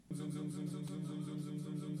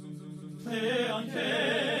on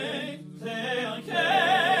K, play on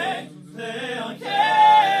K, play on K,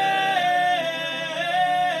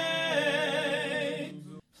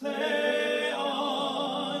 play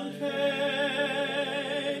on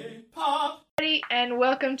K. Pop. And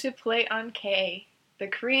welcome to Play on K, the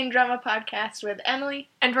Korean drama podcast with Emily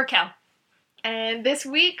and Raquel. And this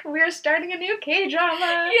week we're starting a new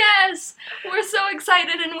K-drama! Yes! We're so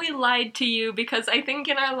excited and we lied to you because I think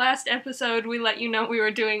in our last episode we let you know we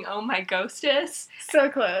were doing Oh My Ghostess. So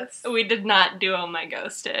close. We did not do Oh My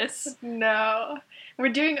Ghostess. No. We're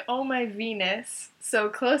doing Oh My Venus, so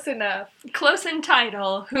close enough. Close in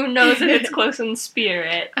title. Who knows if it's close in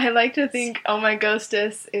spirit? I like to think Oh My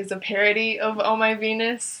Ghostess is a parody of Oh My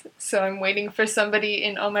Venus, so I'm waiting for somebody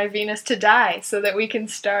in Oh My Venus to die so that we can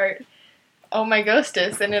start Oh My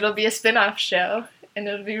Ghostess, and it'll be a spin-off show, and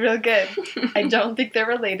it'll be real good. I don't think they're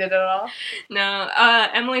related at all. No,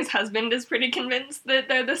 Emily's husband is pretty convinced that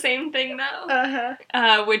they're the same thing, though.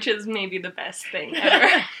 Which is maybe the best thing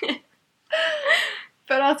ever.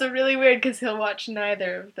 But also really weird because he'll watch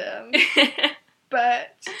neither of them.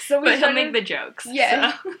 But he'll make the jokes.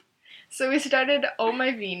 Yeah. So we started Oh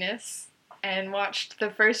My Venus and watched the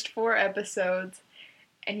first 4 episodes,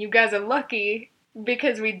 and you guys are lucky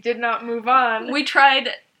because we did not move on. We tried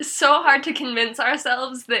so hard to convince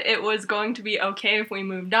ourselves that it was going to be okay if we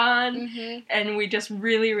moved on, and we just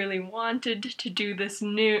really, really wanted to do this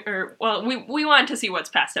we wanted to see what's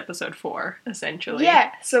past episode 4, essentially.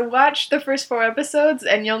 Yeah, so watch the first 4 episodes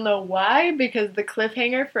and you'll know why, because the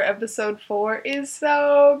cliffhanger for episode 4 is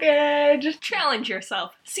so good. Just challenge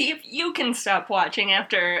yourself. See if you can stop watching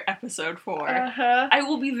after episode 4. I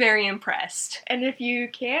will be very impressed. And if you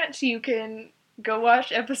can't, you can go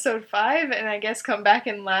watch episode 5 and I guess come back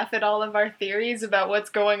and laugh at all of our theories about what's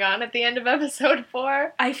going on at the end of episode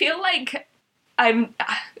 4. I feel like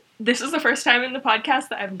this is the first time in the podcast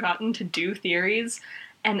that I've gotten to do theories,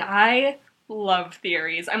 and I love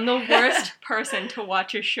theories. I'm the worst person to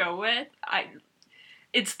watch a show with.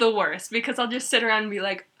 It's the worst, because I'll just sit around and be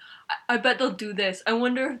like, I bet they'll do this. I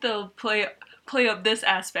wonder if they'll play up this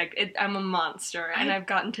aspect. I'm a monster, and I've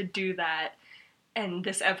gotten to do that. And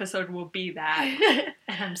this episode will be that.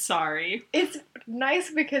 And I'm sorry. It's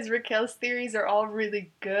nice because Raquel's theories are all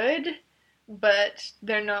really good, but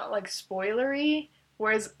they're not, like, spoilery.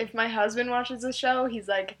 Whereas if my husband watches the show, he's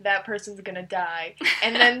like, that person's gonna die.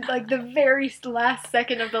 And then, like, the very last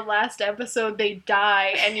second of the last episode, they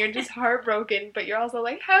die, and you're just heartbroken, but you're also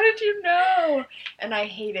like, how did you know? And I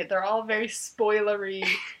hate it. They're all very spoilery.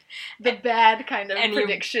 The bad kind of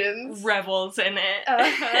predictions. He revels in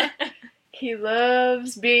it. He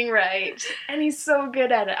loves being right, and he's so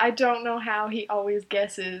good at it. I don't know how he always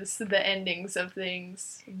guesses the endings of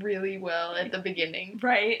things really well at the beginning.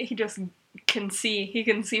 Right? He just can see. He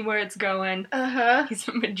can see where it's going. He's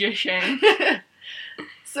a magician.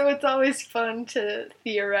 So it's always fun to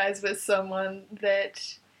theorize with someone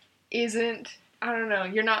that isn't, I don't know,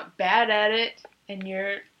 you're not bad at it, and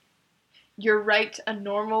you're right a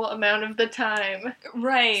normal amount of the time.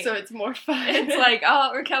 Right. So it's more fun. It's like,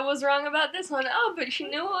 oh, Raquel was wrong about this one. Oh, but she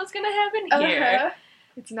knew what was going to happen here.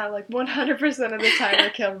 It's not like 100% of the time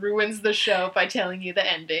Raquel ruins the show by telling you the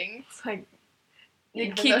ending. It's like,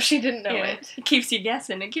 though she didn't know it. It keeps you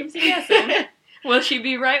guessing. It keeps you guessing. Will she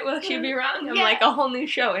be right? Will she be wrong? I'm like a whole new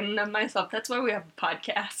show in and of myself. That's why we have a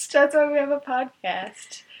podcast. That's why we have a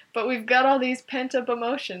podcast. But we've got all these pent-up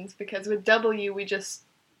emotions because with W, we just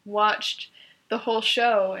watched the whole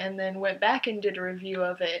show and then went back and did a review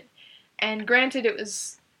of it. And granted, it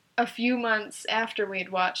was a few months after we had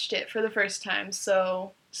watched it for the first time,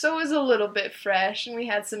 so it was a little bit fresh, and we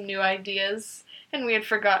had some new ideas, and we had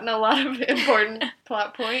forgotten a lot of important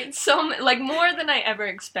plot points. So, like, more than I ever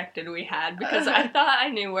expected we had, because I thought I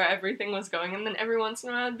knew where everything was going, and then every once in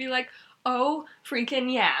a while I'd be like, oh,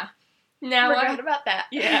 freaking yeah. Now Forgot about that.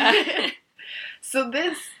 Yeah. So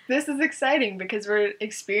this is exciting because we're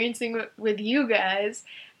experiencing with you guys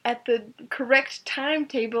at the correct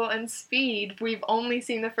timetable and speed. We've only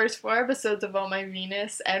seen the first 4 episodes of Oh My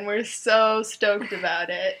Venus, and we're so stoked about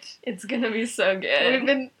it. It's gonna be so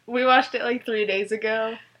good. We watched it like 3 days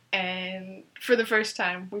ago, and for the first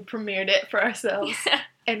time we premiered it for ourselves. Yeah.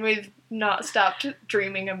 And we've not stopped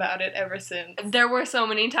dreaming about it ever since. There were so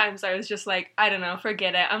many times I was just like, I don't know,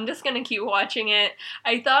 forget it. I'm just gonna keep watching it.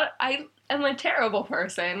 I thought I'm a terrible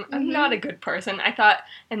person. I'm not a good person. I thought,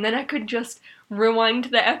 and then I could just rewind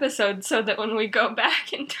the episode so that when we go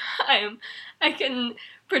back in time, I can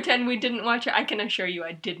pretend we didn't watch it. I can assure you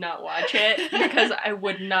I did not watch it, because I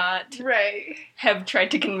would not have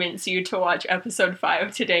tried to convince you to watch episode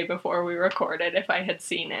 5 today before we recorded if I had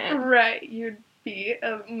seen it. Right. You'd be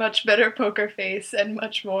a much better poker face and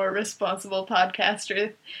much more responsible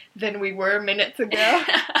podcaster than we were minutes ago.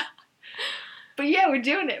 But yeah, we're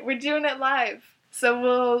doing it. We're doing it live.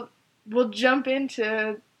 So we'll jump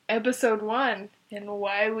into episode 1 and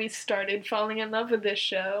why we started falling in love with this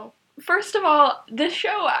show. First of all, this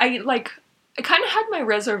show, I kind of had my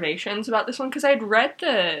reservations about this one because I had read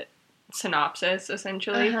the synopsis,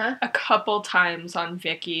 essentially, a couple times on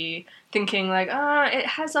Viki, thinking, like, it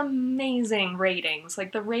has amazing ratings.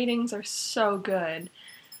 Like, the ratings are so good.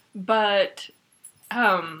 But,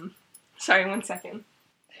 sorry, 1 second.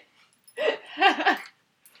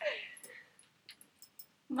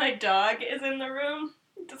 My dog is in the room.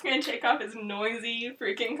 Just gonna take off his noisy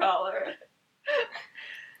freaking collar.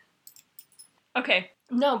 Okay.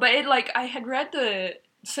 No, but I had read the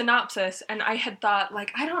synopsis and I had thought,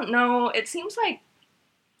 like, I don't know, it seems like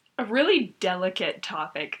a really delicate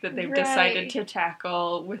topic that they've decided to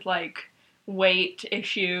tackle with, like, weight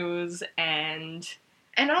issues and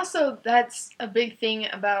also that's a big thing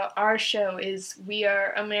about our show is we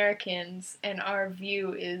are Americans and our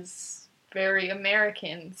view is very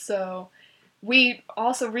American. So we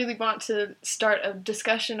also really want to start a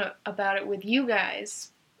discussion about it with you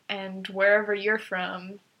guys and wherever you're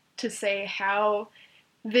from to say how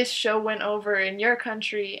this show went over in your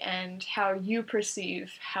country and how you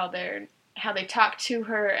perceive how they talk to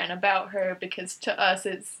her and about her, because to us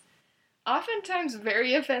it's oftentimes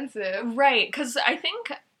very offensive. Right, because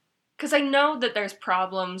I know that there's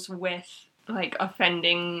problems with, like,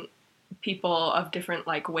 offending people of different,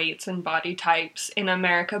 like, weights and body types in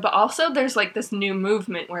America, but also there's, like, this new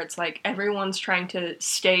movement where it's like everyone's trying to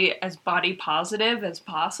stay as body positive as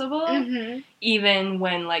possible, even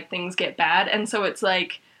when, like, things get bad, and so it's,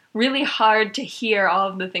 like, really hard to hear all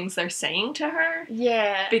of the things they're saying to her.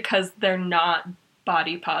 Yeah. Because they're not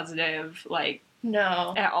body positive, like,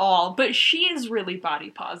 no. At all. But she is really body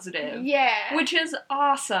positive. Yeah. Which is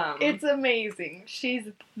awesome. It's amazing. She's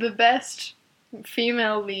the best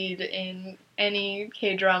female lead in any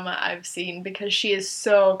K-drama I've seen because she is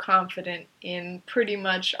so confident in pretty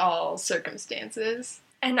much all circumstances.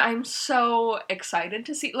 And I'm so excited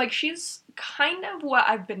to see, like, she's kind of what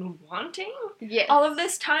I've been wanting all of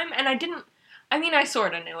this time, and I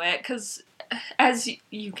sort of knew it, because as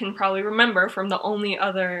you can probably remember from the only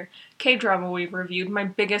other K-drama we've reviewed, my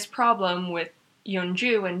biggest problem with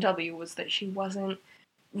Yeonju and W was that she wasn't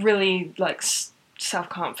really, like,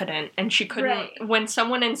 self-confident, and she couldn't, when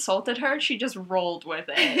someone insulted her, she just rolled with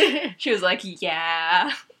it. She was like,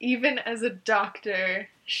 yeah. Even as a doctor,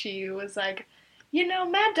 she was like, you know,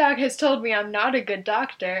 Mad Dog has told me I'm not a good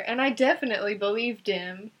doctor, and I definitely believed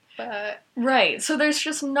him, but... Right, so there's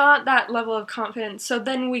just not that level of confidence, so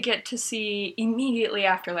then we get to see, immediately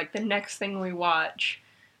after, like, the next thing we watch,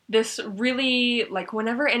 this really, like,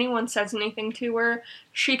 whenever anyone says anything to her,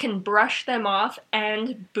 she can brush them off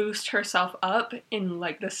and boost herself up in,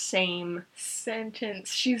 like, the same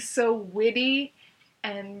sentence. She's so witty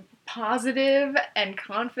and positive and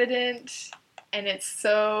confident, and it's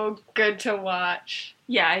so good to watch.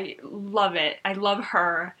 Yeah, I love it. I love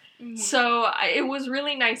her. Mm-hmm. So it was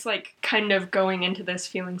really nice, like, kind of going into this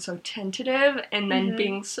feeling so tentative and then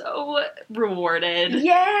being so rewarded.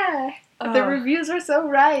 Yeah! The reviews are so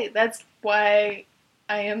right. That's why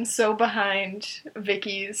I am so behind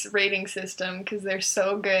Viki's rating system, because they're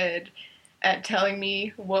so good at telling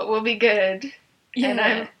me what will be good. Yeah. And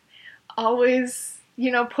I'm always,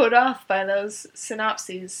 put off by those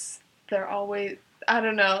synopses. They're always, I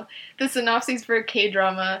don't know, the synopses for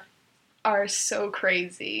K-drama are so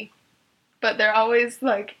crazy. But they're always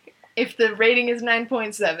like, if the rating is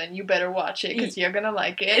 9.7, you better watch it because you're gonna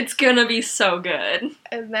like it. It's gonna be so good.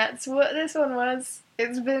 And that's what this one was.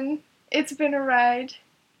 It's been a ride.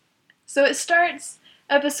 So it starts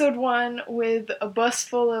episode 1 with a bus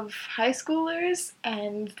full of high schoolers,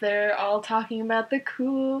 and they're all talking about the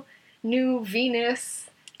cool new Venus.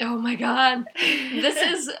 Oh my god.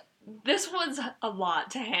 This was a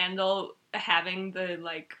lot to handle, having the,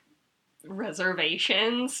 like,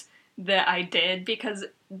 reservations that I did, because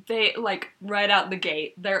they, like, right out the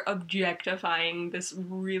gate, they're objectifying this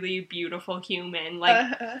really beautiful human.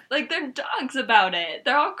 Like, like, they're dogs about it.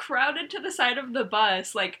 They're all crowded to the side of the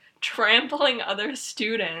bus, like, trampling other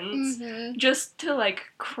students just to, like,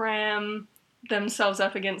 cram themselves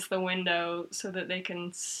up against the window so that they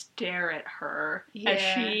can stare at her as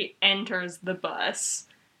she enters the bus.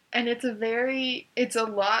 And it's a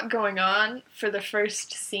lot going on for the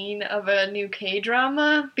first scene of a new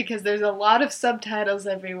K-drama, because there's a lot of subtitles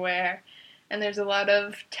everywhere, and there's a lot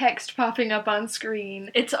of text popping up on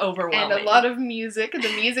screen. It's overwhelming. And a lot of music.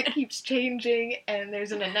 The music keeps changing, and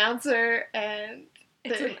there's an announcer, and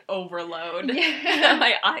It's an overload. Yeah.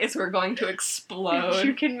 My eyes were going to explode.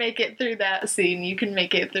 You can make it through that scene. You can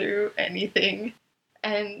make it through anything.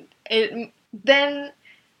 And then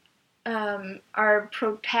our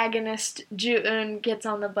protagonist, Ju-eun, gets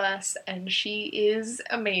on the bus, and she is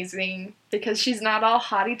amazing because she's not all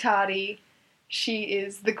hotty-toddy. She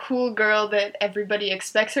is the cool girl that everybody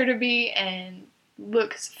expects her to be and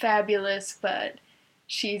looks fabulous, but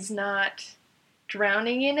she's not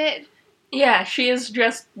drowning in it. Yeah, she is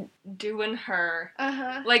just doing her.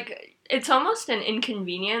 Uh-huh. Like, it's almost an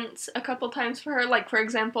inconvenience a couple times for her. Like, for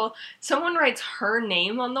example, someone writes her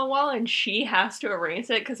name on the wall and she has to erase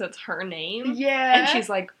it because it's her name. Yeah. And she's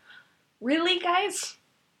like, really, guys?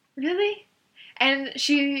 Really? And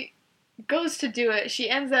she goes to do it. She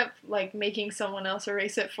ends up, like, making someone else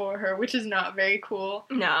erase it for her, which is not very cool.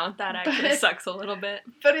 No, that actually But- sucks a little bit.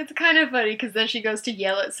 But it's kind of funny because then she goes to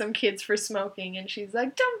yell at some kids for smoking, and she's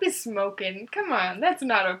like, "Don't be smoking. Come on, that's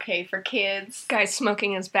not okay for kids." Guys,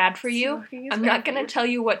 smoking is bad for you. Smoking is I'm bad not for gonna you. tell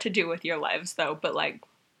you what to do with your lives, though, but, like...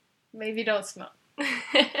 Maybe don't smoke.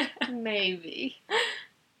 Maybe.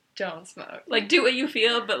 Don't smoke. like, do what you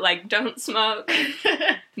feel, but, like, don't smoke.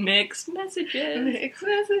 Mixed messages. Mixed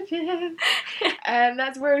messages. And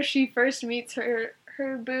that's where she first meets her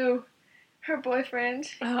boo, her boyfriend.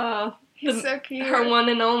 Oh, He's so cute. her one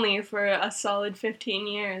and only for a solid 15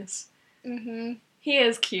 years. Mm-hmm. He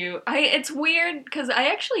is cute. It's weird, because I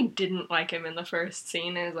actually didn't like him in the first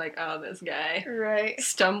scene. I was like, oh, this guy. Right.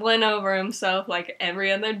 Stumbling over himself like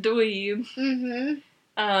every other dweeb.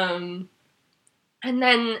 Mm-hmm. And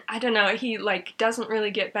then, I don't know, he, like, doesn't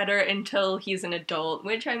really get better until he's an adult,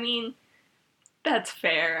 which, I mean, that's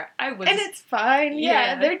fair. And it's fine.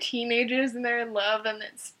 Yeah, Yeah. they're teenagers and they're in love, and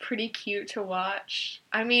it's pretty cute to watch.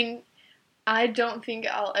 I mean, I don't think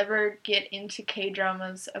I'll ever get into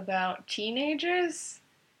K-dramas about teenagers.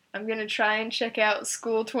 I'm gonna try and check out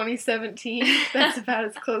School 2017. That's about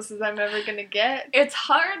as close as I'm ever gonna get. It's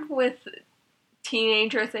hard with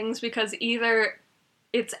teenager things because either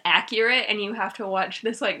it's accurate and you have to watch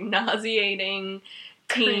this, like, nauseating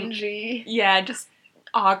teen... Cringy. Yeah, just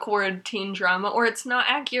awkward teen drama, or it's not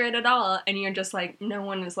accurate at all, and you're just like, no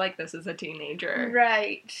one is like this as a teenager.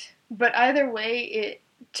 Right. But either way, it,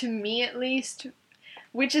 to me at least,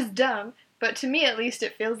 which is dumb, but to me at least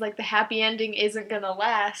it feels like the happy ending isn't gonna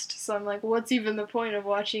last, so I'm like, what's even the point of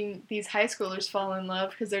watching these high schoolers fall in love,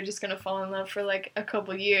 because they're just gonna fall in love for like a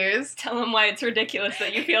couple years. Tell them why it's ridiculous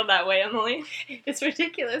that you feel that way, Emily. It's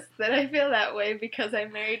ridiculous that I feel that way because I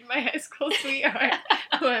married my high school sweetheart,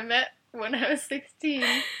 who I met when I was 16.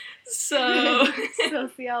 So...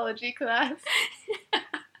 Sociology class.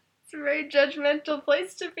 It's a very judgmental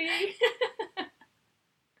place to be.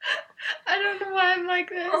 I don't know why I'm like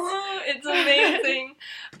this. Oh, it's amazing.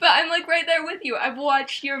 But I'm, like, right there with you. I've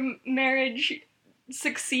watched your marriage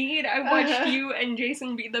succeed. I've watched Uh-huh. you and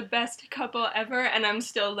Jason be the best couple ever, and I'm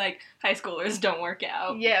still like, high schoolers don't work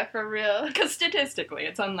out. Yeah, for real. Because statistically,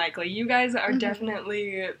 it's unlikely. You guys are Mhm.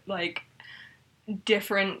 definitely, like,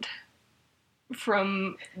 different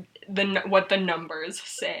from what the numbers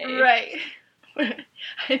say. Right.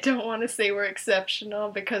 I don't want to say we're exceptional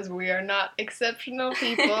because we are not exceptional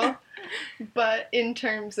people. But in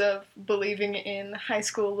terms of believing in high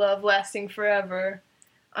school love lasting forever,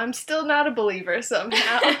 I'm still not a believer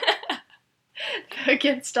somehow.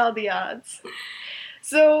 Against all the odds.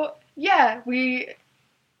 So, yeah,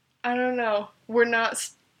 I don't know, we're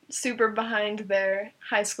not super behind their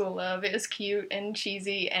high school love. It was cute and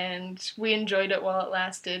cheesy, and we enjoyed it while it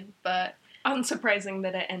lasted, but Unsurprising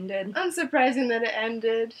that it ended. unsurprising that it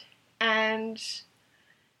ended. And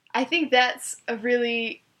I think that's a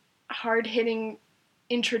really hard-hitting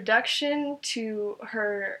introduction to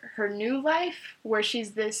her new life, where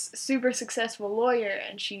she's this super successful lawyer,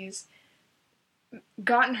 and she's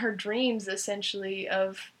gotten her dreams, essentially,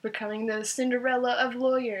 of becoming the Cinderella of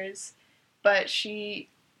lawyers. But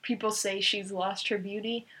people say she's lost her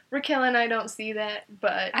beauty. Raquel and I don't see that,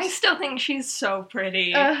 but... I still think she's so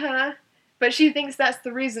pretty. Uh-huh. But she thinks that's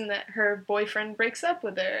the reason that her boyfriend breaks up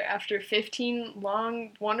with her. After 15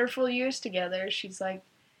 long, wonderful years together, she's like...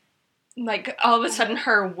 Like, all of a sudden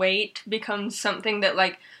her weight becomes something that,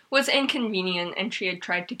 like, was inconvenient and she had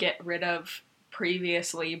tried to get rid of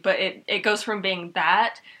previously, but it goes from being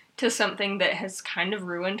that to something that has kind of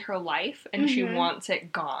ruined her life, and she Mhm. wants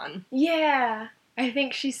it gone. Yeah. I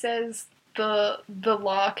think she says the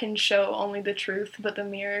law can show only the truth, but the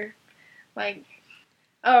mirror, like...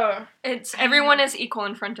 Oh. It's, everyone is equal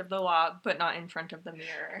in front of the law, but not in front of the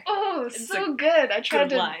mirror. Oh, It's so good. I tried good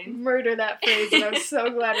to line. murder that phrase, and I'm so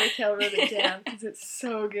glad Raquel wrote it down, because it's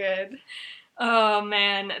so good. Oh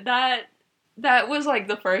man, that That was, like,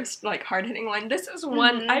 the first, like, hard-hitting line. This is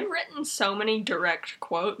one... Mhm. I've written so many direct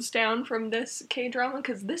quotes down from this K-drama,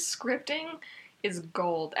 because this scripting is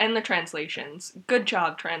gold. And the translations. Good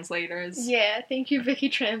job, translators. Yeah, thank you, Vicky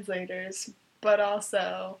Translators. But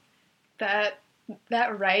also, that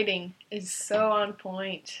writing is so on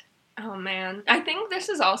point. Oh, man. I think this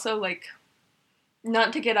is also, like...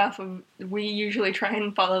 Not to get off of... We usually try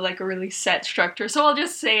and follow, like, a really set structure, so I'll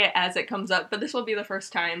just say it as it comes up, but this will be the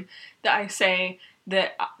first time that I say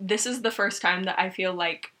that this is the first time that I feel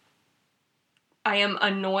like I am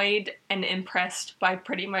annoyed and impressed by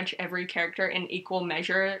pretty much every character in equal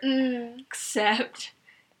measure, except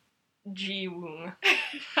Ji-woong.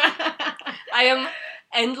 I am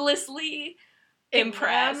endlessly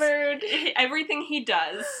impressed. Enamored. Everything he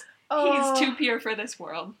does, Oh, he's too pure for this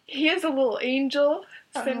world. He is a little angel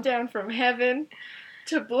sent down from heaven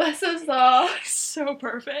to bless us all. So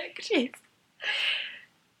perfect.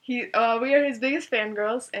 We are his biggest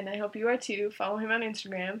fangirls, and I hope you are too. Follow him on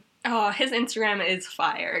Instagram. Oh, his Instagram is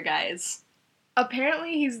fire, guys.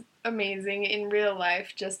 Apparently, he's amazing in real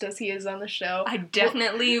life, just as he is on the show. I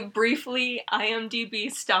definitely, briefly, IMDb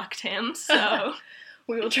stalked him, so...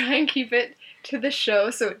 We will try and keep it to the show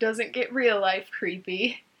so it doesn't get real life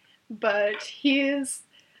creepy. But he is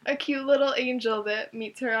a cute little angel that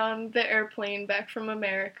meets her on the airplane back from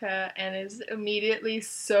America and is immediately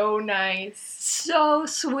so nice. So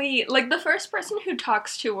sweet. Like, the first person who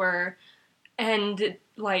talks to her and,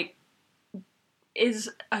 like, is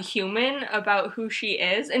a human about who she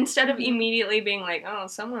is, instead of immediately being like, oh,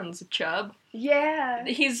 someone's a chub. Yeah.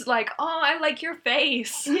 He's like, oh, I like your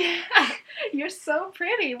face. Yeah. You're so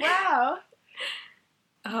pretty. Wow.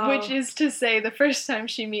 Oh. Which is to say, the first time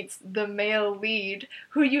she meets the male lead,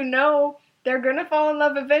 who you know they're gonna fall in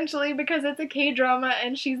love eventually because it's a K-drama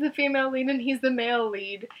and she's the female lead and he's the male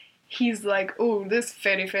lead. He's like, ooh, this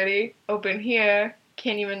fetty open here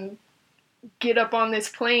can't even get up on this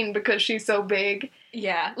plane because she's so big.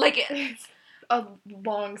 Yeah, like... It's a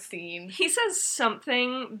long scene. He says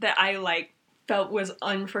something that I, like, felt was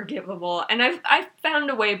unforgivable, and I've found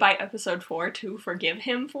a way by episode 4 to forgive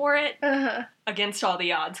him for it, against all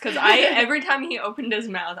the odds, because every time he opened his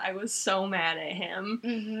mouth, I was so mad at him.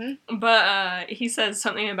 Mm-hmm. But, he says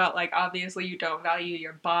something about, like, obviously you don't value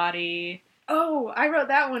your body. Oh, I wrote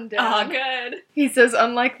that one down. Oh, good. He says,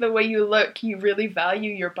 unlike the way you look, you really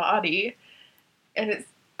value your body. And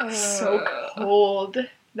it's so cold.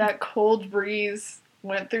 That cold breeze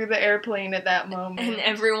went through the airplane at that moment. And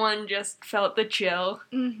everyone just felt the chill.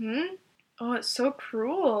 Mm-hmm. Oh, it's so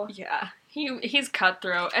cruel. Yeah. He's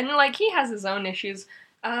cutthroat. And, like, he has his own issues.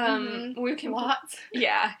 We can... Lots.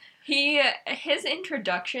 Yeah. His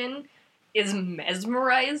introduction is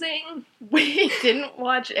mesmerizing. We didn't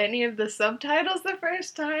watch any of the subtitles the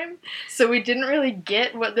first time, so we didn't really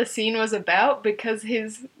get what the scene was about because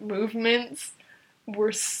his movements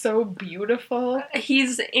were so beautiful.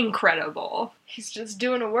 He's incredible. He's just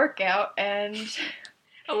doing a workout, and...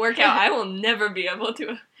 A workout I will never be able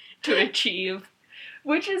to achieve.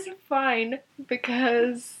 Which is fine,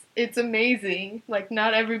 because it's amazing. Like,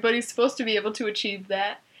 not everybody's supposed to be able to achieve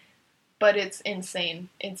that. But it's insane.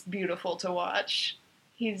 It's beautiful to watch.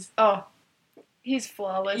 He's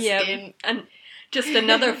flawless in... And just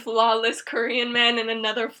another flawless Korean man and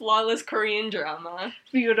another flawless Korean drama.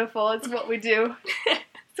 Beautiful. It's what we do.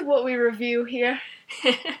 It's what we review here.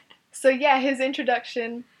 So yeah, his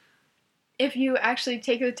introduction, if you actually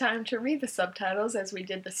take the time to read the subtitles, as we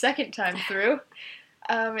did the second time through,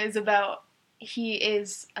 is about he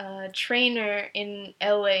is a trainer in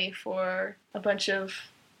LA for a bunch of,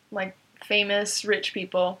 like, famous rich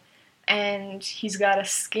people. And he's got a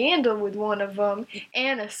scandal with one of them,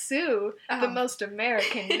 Anna Sue, the most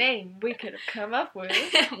American name we could have come up with.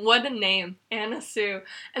 What a name, Anna Sue.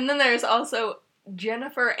 And then there's also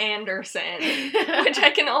Jennifer Anderson, which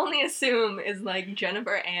I can only assume is like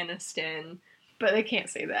Jennifer Aniston. But they can't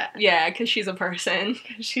say that. Yeah, because she's a person.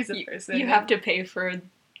 She's a person. You have to pay for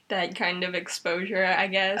that kind of exposure, I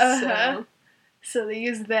guess. So they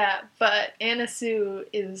use that. But Anna Sue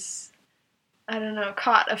is... I don't know,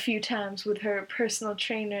 caught a few times with her personal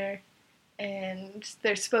trainer, and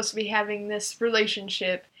they're supposed to be having this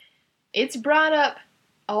relationship. It's brought up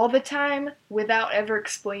all the time without ever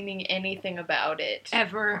explaining anything about it.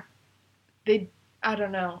 Ever. I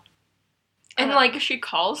don't know. And, like, she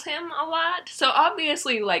calls him a lot, so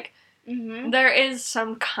obviously, like, there is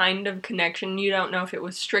some kind of connection. You don't know if it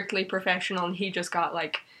was strictly professional and he just got,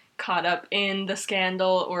 like, caught up in the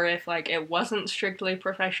scandal, or if, like, it wasn't strictly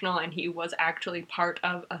professional and he was actually part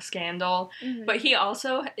of a scandal. But he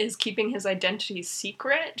also is keeping his identity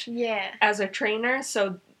secret as a trainer,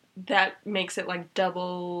 so that makes it, like,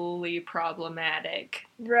 doubly problematic.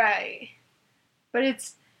 Right. But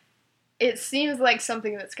it seems like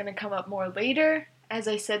something that's going to come up more later. As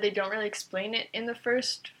I said, they don't really explain it in the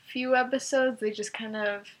first few episodes. They just kind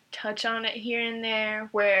of touch on it here and there,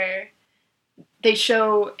 where they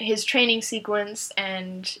show his training sequence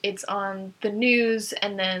and it's on the news,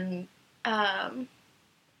 and then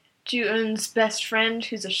Ju-eun's best friend,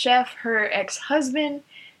 who's a chef, her ex-husband,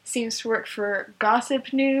 seems to work for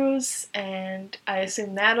Gossip News, and I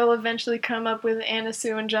assume that'll eventually come up with Anna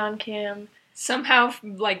Sue and John Kim. Somehow,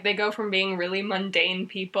 like, they go from being really mundane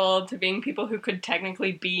people to being people who could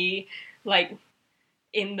technically be, like,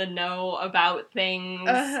 in the know about things.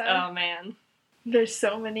 Uh-huh. Oh, man. There's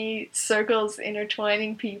so many circles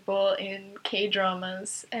intertwining people in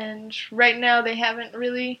K-dramas, and right now they haven't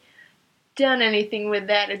really done anything with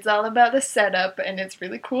that. It's all about the setup, and it's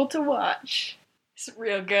really cool to watch. It's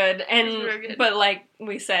real good. And It's real good. But like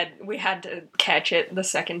we said, we had to catch it the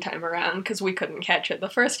second time around because we couldn't catch it the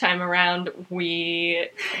first time around. We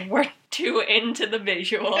were too into the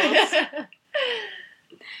visuals.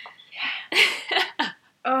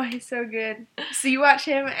 Oh, he's so good. So you watch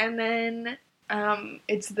him, and then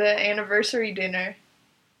it's the anniversary dinner.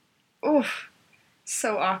 Oof,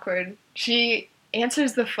 so awkward. She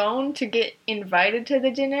answers the phone to get invited to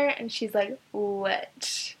the dinner, and she's like,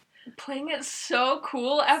 what? Playing it so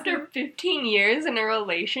cool after 15 years in a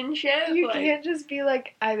relationship. You like, can't just be,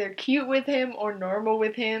 like, either cute with him or normal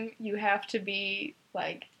with him. You have to be,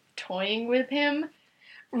 like, toying with him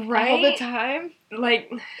right? all the time.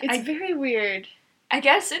 Like, It's very weird. I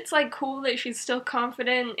guess it's, like, cool that she's still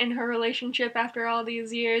confident in her relationship after all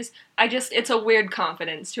these years. It's a weird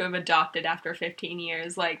confidence to have adopted after 15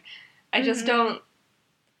 years. Like, I just don't...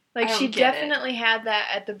 Like, I don't she get definitely had that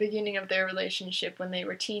at the beginning of their relationship when they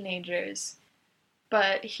were teenagers.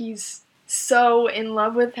 But he's so in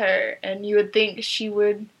love with her, and you would think she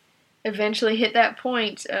would eventually hit that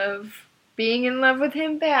point of being in love with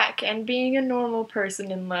him back and being a normal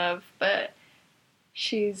person in love. But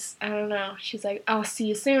I don't know, she's like, I'll see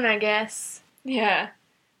you soon, I guess. Yeah.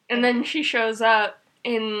 And then she shows up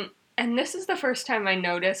and this is the first time I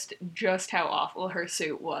noticed just how awful her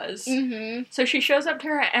suit was. Mm-hmm. So she shows up to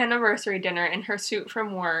her anniversary dinner in her suit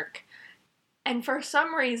from work, and for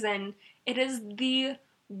some reason, it is the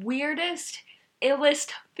weirdest,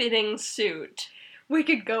 illest fitting suit. We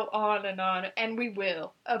could go on, and we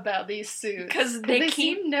will, about these suits. Because they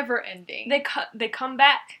seem never ending. They come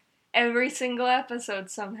back every single episode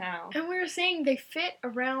somehow. And we were saying they fit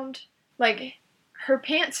around, like, her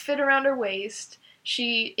pants fit around her waist.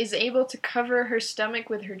 She is able to cover her stomach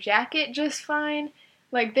with her jacket just fine.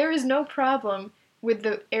 Like, there is no problem with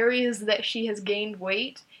the areas that she has gained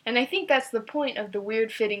weight. And I think that's the point of the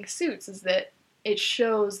weird fitting suits, is that it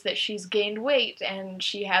shows that she's gained weight and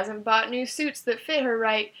she hasn't bought new suits that fit her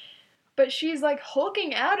right. But she's, like,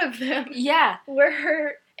 hulking out of them. Yeah. Where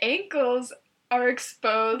her ankles are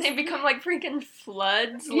exposed. They become like freaking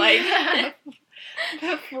floods. Like, yeah.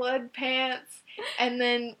 The flood pants. And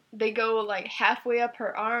then they go, like, halfway up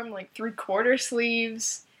her arm, like 3/4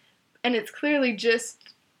 sleeves. And it's clearly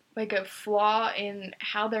just, like, a flaw in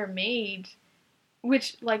how they're made.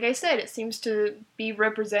 Which, like I said, it seems to be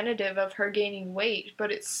representative of her gaining weight.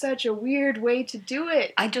 But it's such a weird way to do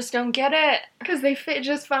it. I just don't get it. Because they fit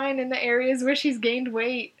just fine in the areas where she's gained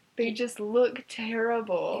weight. They just look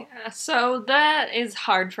terrible. Yeah, so that is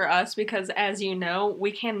hard for us because, as you know,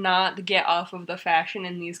 we cannot get off of the fashion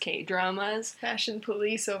in these K-dramas. Fashion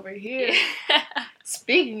police over here.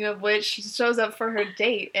 Speaking of which, she shows up for her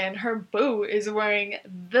date, and her boo is wearing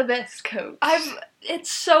the best coat.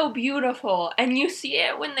 It's so beautiful, and you see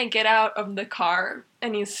it when they get out of the car,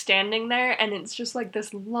 and he's standing there, and it's just like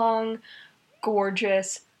this long,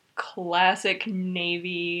 gorgeous, classic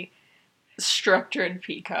navy structured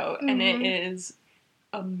peacoat, and it is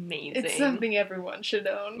amazing. It's something everyone should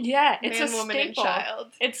own. Yeah, it's Man, a woman, and staple. child.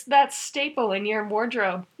 It's that staple in your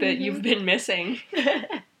wardrobe that you've been missing.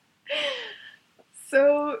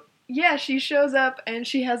 So, yeah, she shows up and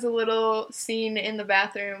she has a little scene in the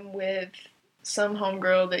bathroom with some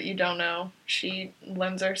homegirl that you don't know. She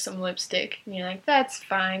lends her some lipstick, and you're like, that's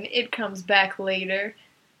fine. It comes back later.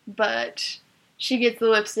 But she gets the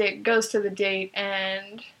lipstick, goes to the date,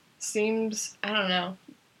 and seems, I don't know,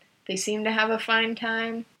 they seem to have a fine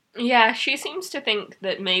time. Yeah, she seems to think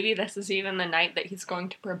that maybe this is even the night that he's going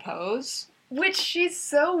to propose. Which she's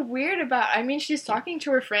so weird about. I mean, she's talking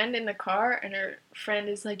to her friend in the car, and her friend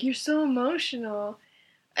is like, you're so emotional.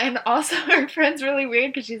 And also, her friend's really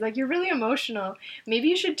weird because she's like, "You're really emotional. Maybe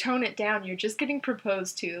you should tone it down. You're just getting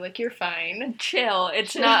proposed to. Like, you're fine." Chill.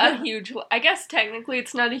 It's not a huge... I guess technically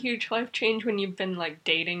it's not a huge life change when you've been, like,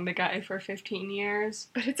 dating the guy for 15 years.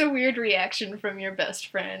 But it's a weird reaction from your best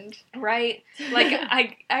friend. Right?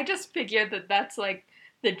 Like, I just figured that that's, like,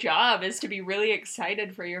 the job is to be really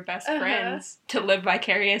excited for your best friends, to live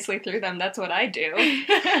vicariously through them. That's what I do.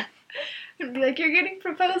 And be like, "You're getting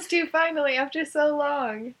proposed to finally after so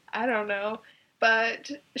long." I don't know. But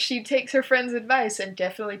she takes her friend's advice and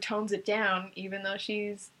definitely tones it down, even though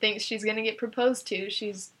she thinks she's going to get proposed to.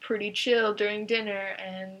 She's pretty chill during dinner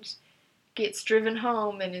and gets driven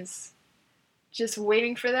home and is just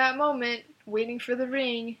waiting for that moment, waiting for the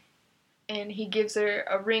ring. And he gives her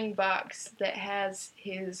a ring box that has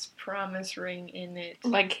his promise ring in it.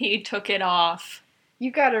 Like, he took it off. You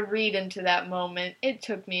gotta read into that moment. It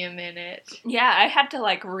took me a minute. Yeah, I had to,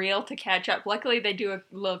 like, reel to catch up. Luckily, they do a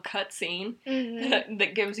little cutscene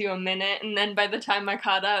that gives you a minute, and then by the time I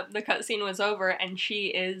caught up, the cutscene was over, and she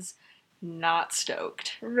is not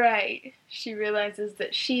stoked. Right. She realizes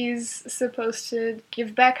that she's supposed to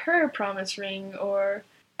give back her promise ring, or,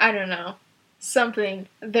 I don't know, something.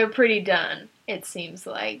 They're pretty done, it seems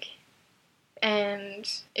like.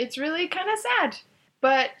 And it's really kind of sad.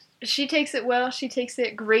 But she takes it well. She takes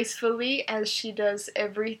it gracefully, as she does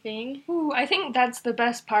everything. Ooh, I think that's the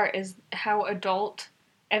best part, is how adult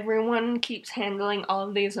everyone keeps handling all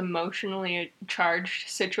of these emotionally charged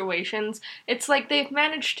situations. It's like they've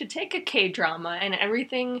managed to take a K-drama and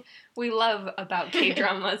everything we love about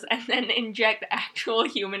K-dramas and then inject actual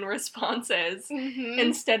human responses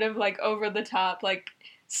instead of, like, over the top, like,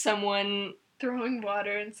 someone throwing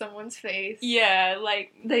water in someone's face. Yeah,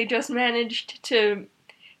 like, they just managed to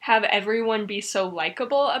have everyone be so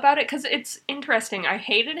likable about it, because it's interesting. I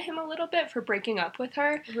hated him a little bit for breaking up with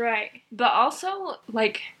her. Right. But also,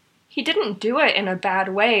 like, he didn't do it in a bad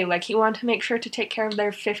way. Like, he wanted to make sure to take care of their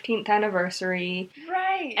 15th anniversary.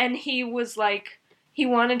 Right. And he was, like, he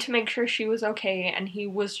wanted to make sure she was okay, and he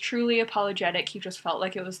was truly apologetic. He just felt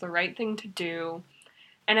like it was the right thing to do.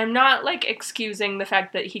 And I'm not, like, excusing the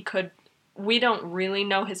fact that he could... We don't really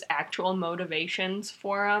know his actual motivations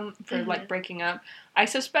for like, breaking up. I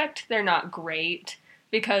suspect they're not great,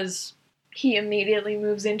 because... He immediately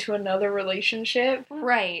moves into another relationship.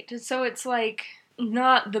 Right. So it's, like,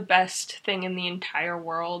 not the best thing in the entire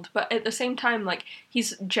world, but at the same time, like,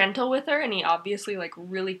 he's gentle with her, and he obviously, like,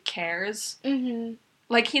 really cares.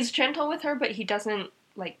 Like, he's gentle with her, but he doesn't,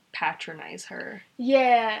 like, patronize her.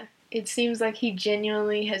 Yeah. It seems like he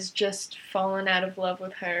genuinely has just fallen out of love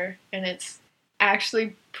with her, and it's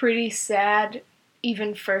actually pretty sad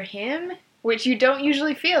even for him, which you don't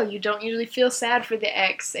usually feel. You don't usually feel sad for the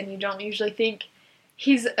ex, and you don't usually think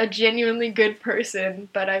he's a genuinely good person,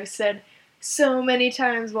 but I've said so many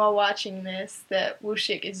times while watching this that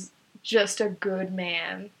Woo-shik is just a good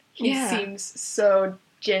man. He seems so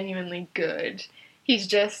genuinely good. He's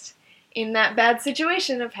just... in that bad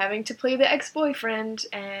situation of having to play the ex-boyfriend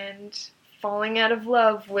and falling out of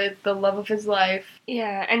love with the love of his life.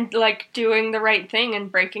 Yeah, and, like, doing the right thing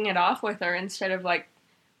and breaking it off with her instead of, like,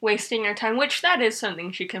 wasting her time, which that is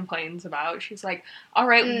something she complains about. She's like,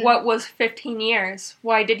 alright, what was 15 years?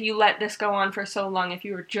 Why did you let this go on for so long if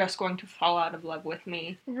you were just going to fall out of love with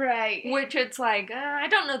me? Right. Which it's like, I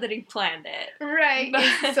don't know that he planned it. Right.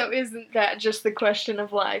 So isn't that just the question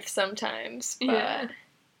of life sometimes? But yeah.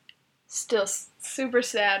 Still super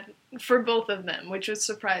sad for both of them, which was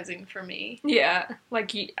surprising for me. Yeah,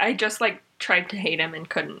 like, I just, like, tried to hate him and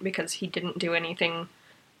couldn't, because he didn't do anything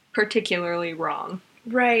particularly wrong.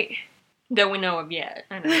 Right. That we know of yet.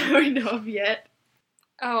 I know. We know of yet.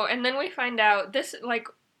 Oh, and then we find out this, like,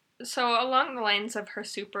 so along the lines of her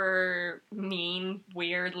super mean,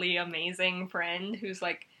 weirdly amazing friend who's,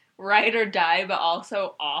 like, ride or die, but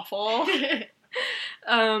also awful.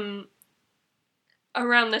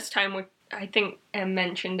 Around this time, I think Em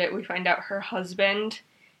mentioned it, we find out her husband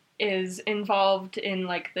is involved in,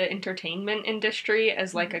 like, the entertainment industry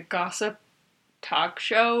as, like, a gossip talk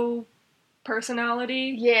show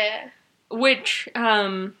personality. Yeah. Which,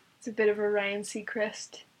 it's a bit of a Ryan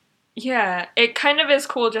Seacrest. Yeah, it kind of is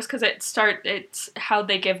cool just because it's how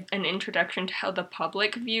they give an introduction to how the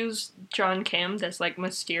public views John Kim, this, like,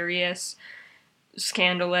 mysterious,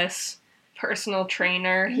 scandalous personal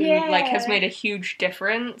trainer who, like, has made a huge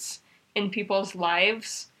difference in people's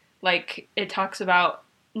lives. Like, it talks about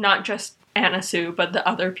not just Anna Sue, but the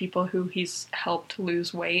other people who he's helped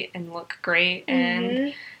lose weight and look great,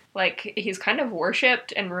 and, like, he's kind of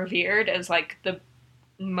worshipped and revered as, like, the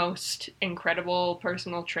most incredible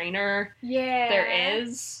personal trainer there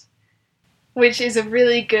is. Which is a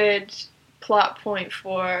really good plot point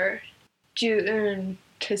for Ju-eun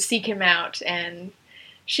to seek him out, and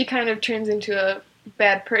she kind of turns into a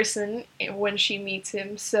bad person when she meets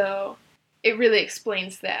him, so it really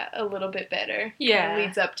explains that a little bit better. Yeah. Kind of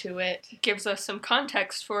leads up to it. Gives us some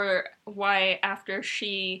context for why after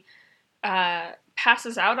she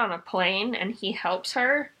passes out on a plane and he helps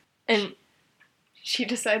her, and She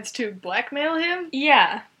decides to blackmail him.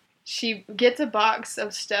 yeah, She gets a box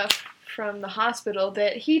of stuff from the hospital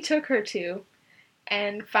that he took her to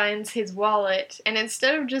and finds his wallet. And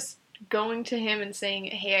instead of just going to him and saying,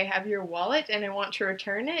 hey, I have your wallet and I want to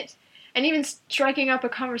return it, and even striking up a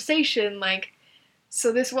conversation like,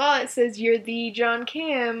 so this wallet says you're the John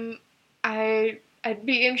Kim. I'd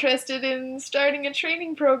be interested in starting a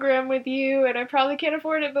training program with you, and I probably can't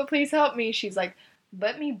afford it, but please help me. She's like,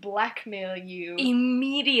 let me blackmail you.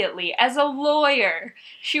 immediately, as a lawyer,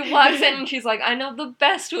 she walks in and she's like, I know the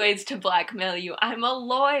best ways to blackmail you. I'm a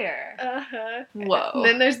lawyer. Uh-huh. Whoa. And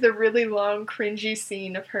then there's the really long, cringy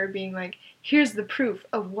scene of her being like, here's the proof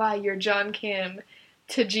of why you're John Kim,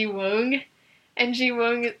 to Ji-woong. And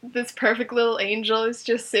Ji-woong, this perfect little angel, is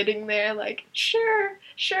just sitting there like, sure,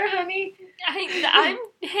 honey. I'm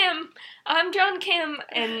him. I'm John Kim.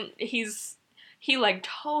 And he like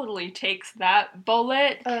totally takes that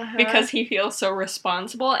bullet Uh-huh. because he feels so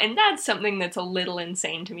responsible. And that's something that's a little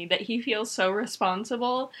insane to me, that he feels so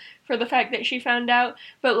responsible for the fact that she found out.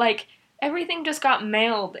 But like, everything just got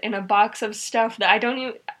mailed in a box of stuff that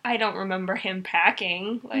I don't remember him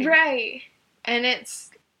packing. Like, Right. And it's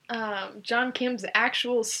John Kim's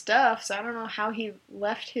actual stuff, so I don't know how he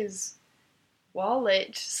left his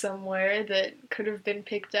wallet somewhere that could have been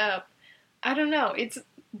picked up. I don't know. It's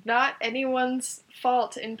not anyone's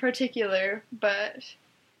fault in particular, but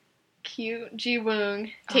cute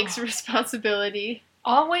Ji-woong takes responsibility.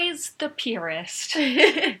 always the purest.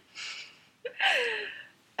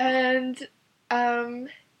 And,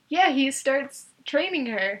 yeah, he starts training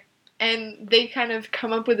her. And they kind of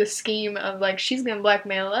come up with a scheme of, like, she's gonna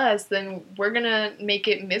blackmail us, then we're gonna make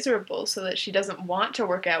it miserable so that she doesn't want to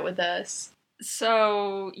work out with us.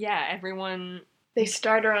 So, yeah, everyone... They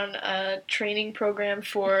start her on a training program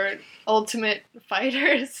for ultimate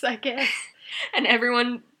fighters, I guess. And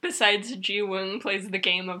everyone besides Ji-woong plays the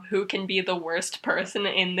game of who can be the worst person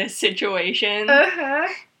in this situation. Uh-huh.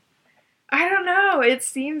 I don't know. It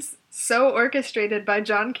seems so orchestrated by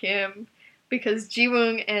John Kim, because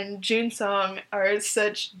Ji-woong and Jun-song are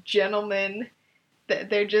such gentlemen that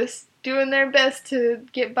they're just doing their best to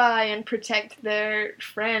get by and protect their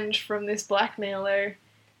friend from this blackmailer.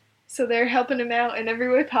 So they're helping him out in every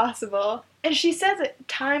way possible. And she says it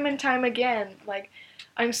time and time again, like,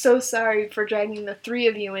 I'm so sorry for dragging the three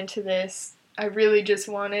of you into this. I really just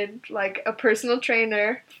wanted, like, a personal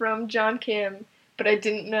trainer from John Kim, but I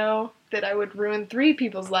didn't know that I would ruin 3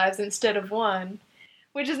 people's lives instead of 1.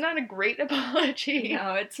 Which is not a great apology.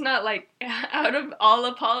 No, it's not like, out of all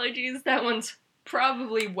apologies, that one's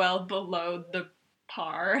probably well below the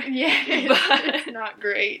par. Yeah, But- it's not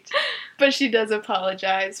great. But she does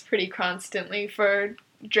apologize pretty constantly for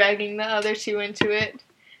dragging the other 2 into it.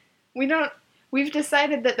 We've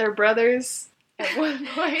decided that they're brothers at one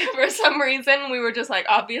point. For some reason, we were just like,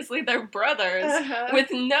 obviously they're brothers, Uh-huh. with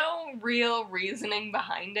no real reasoning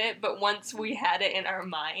behind it, but once we had it in our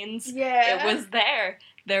minds, Yeah. it was there.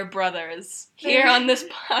 They're brothers. Here on this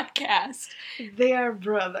podcast, They are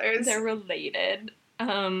brothers. they're related.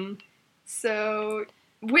 So,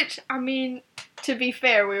 which, I mean, to be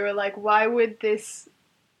fair, we were like, why would this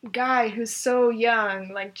guy who's so young,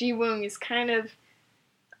 like Ji-woong, is kind of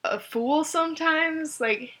a fool sometimes?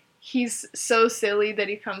 Like, he's so silly that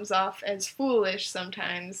he comes off as foolish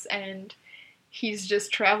sometimes, and he's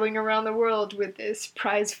just traveling around the world with this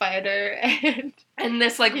prize fighter, And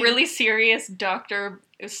this, like, really serious doctor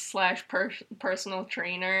slash personal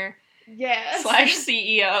trainer yes. slash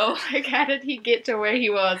CEO. Like, how did he get to where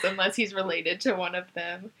he was unless he's related to one of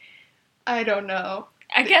them? I don't know.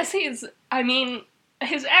 I guess his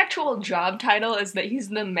actual job title is that he's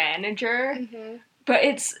the manager, Mm-hmm. but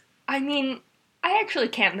I actually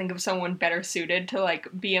can't think of someone better suited to, like,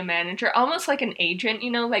 be a manager. Almost like an agent,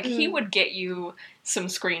 like, he would get you some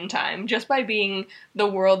screen time just by being the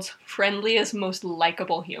world's friendliest, most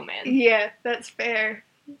likable human. Yeah, that's fair.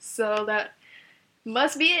 So that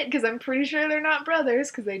must be it, because I'm pretty sure they're not brothers,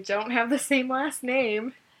 because they don't have the same last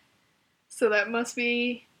name. So that must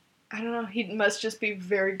be, I don't know, he must just be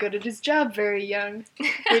very good at his job very young,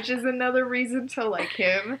 which is another reason to like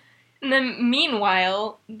him. And then,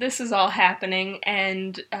 meanwhile, this is all happening,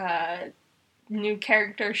 and new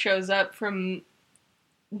character shows up from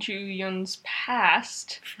Ju-yeon's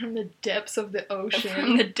past. From the depths of the ocean.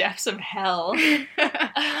 From the depths of hell.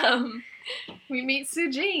 we meet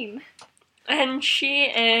Sujin. And she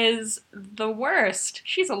is the worst.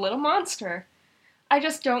 She's a little monster. I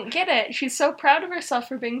just don't get it. She's so proud of herself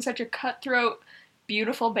for being such a cutthroat,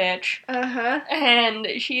 beautiful bitch. Uh-huh. And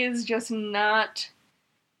she is just not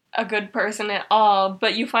a good person at all.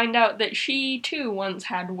 But you find out that she, too, once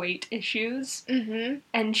had weight issues. Mm-hmm.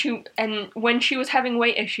 And when she was having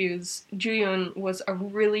weight issues, Jooyoon was a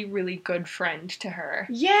really, really good friend to her.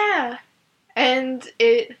 Yeah. And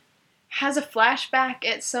it has a flashback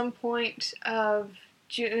at some point of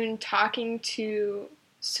Jun talking to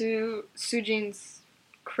Sujin's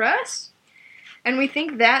crush, and we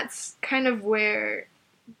think that's kind of where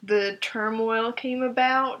the turmoil came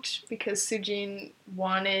about, because Sujin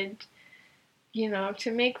wanted,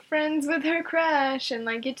 to make friends with her crush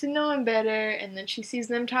and, get to know him better, and then she sees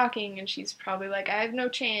them talking, and she's probably like, I have no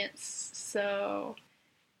chance, so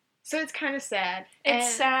it's kind of sad.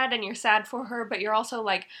 It's sad, and you're sad for her, but you're also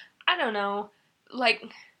like, I don't know,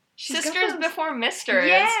 sisters before misters.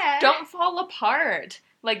 Yeah. Don't fall apart.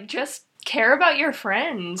 Just care about your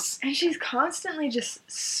friends. And she's constantly just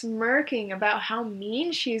smirking about how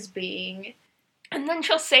mean she's being. And then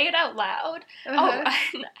she'll say it out loud. Uh-huh.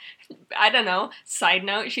 Oh, I don't know. Side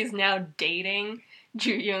note, she's now dating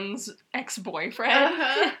Jooyoon's ex-boyfriend.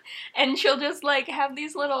 Uh-huh. And she'll just, have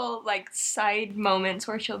these little, side moments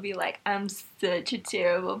where she'll be like, I'm such a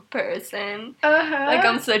terrible person. Uh-huh.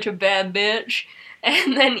 I'm such a bad bitch.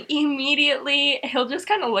 And then immediately he'll just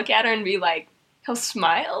kind of look at her and be like, he'll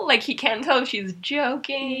smile. He can't tell if she's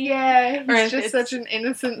joking. Yeah, Or he's if just such an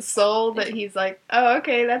innocent soul that he's like, oh,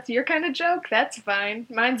 okay, that's your kind of joke? That's fine.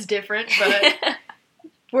 Mine's different, but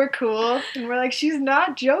we're cool. And we're like, she's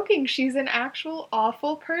not joking. She's an actual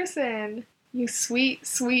awful person. You sweet,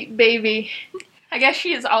 sweet baby. I guess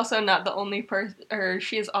she is also not the only person, or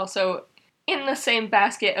she is also in the same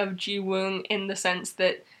basket of Ji-woon in the sense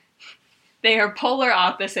that they are polar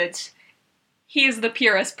opposites. He's the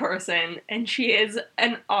purest person, and she is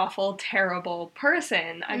an awful, terrible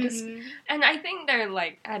person. And I think they're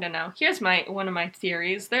I don't know. Here's one of my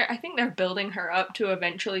theories. I think they're building her up to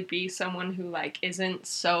eventually be someone who isn't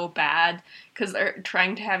so bad, because they're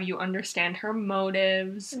trying to have you understand her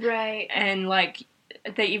motives. Right. And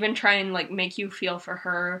they even try and make you feel for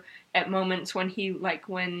her at moments when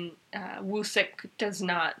when Woo-sik does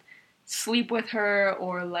not sleep with her,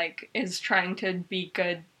 or is trying to be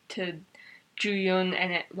good to Jooyoon,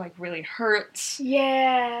 and it really hurts.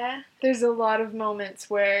 Yeah, there's a lot of moments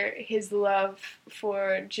where his love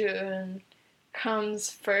for Jooyoon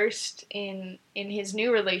comes first in his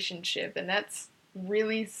new relationship, and that's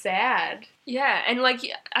really sad. Yeah, and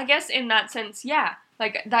I guess in that sense, yeah,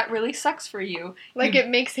 that really sucks for you. It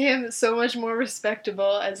makes him so much more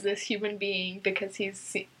respectable as this human being, because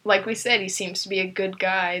he's, like we said, he seems to be a good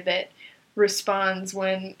guy that responds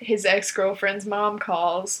when his ex-girlfriend's mom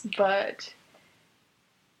calls, but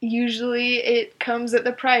usually it comes at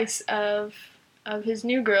the price of his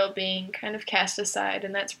new girl being kind of cast aside,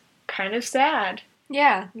 and that's kind of sad.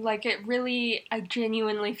 Yeah, it really, I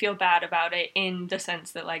genuinely feel bad about it in the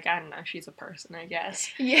sense that, I don't know, she's a person, I guess.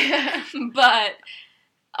 Yeah. But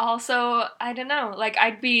also, I don't know,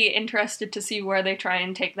 I'd be interested to see where they try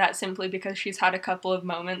and take that, simply because she's had a couple of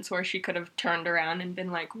moments where she could have turned around and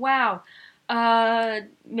been like, wow,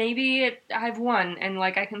 maybe I've won, and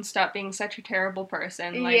I can stop being such a terrible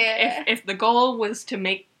person. Yeah. If the goal was to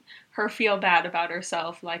make her feel bad about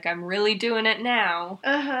herself, I'm really doing it now.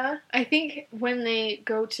 Uh-huh. I think when they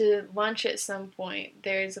go to lunch at some point,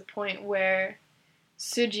 there's a point where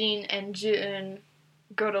Sujin and Jooyoon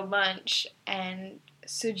go to lunch, and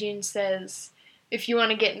Sujin says, if you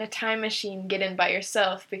want to get in a time machine, get in by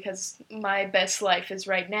yourself, because my best life is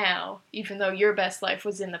right now, even though your best life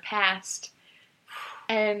was in the past.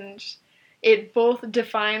 And it both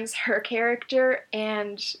defines her character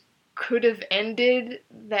and could have ended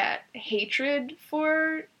that hatred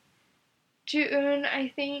for Jooyoon,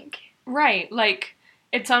 I think. Right,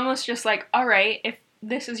 it's almost just alright, if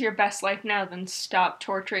this is your best life now, then stop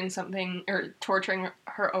torturing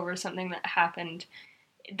her over something that happened,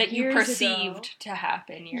 that you perceived to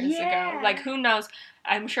happen years ago. Who knows?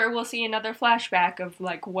 I'm sure we'll see another flashback of,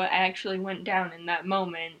 what actually went down in that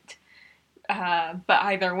moment. But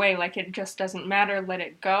either way, it just doesn't matter, let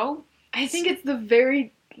it go. I think it's the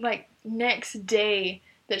very, next day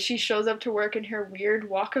that she shows up to work in her weird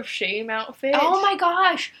walk of shame outfit. Oh my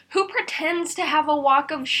gosh! Who pretends to have a walk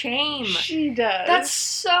of shame? She does. That's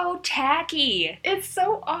so tacky. It's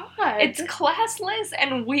so odd. It's classless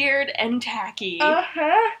and weird and tacky.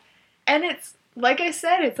 Uh-huh. And it's, like I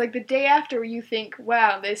said, it's the day after where you think,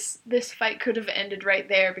 wow, this fight could have ended right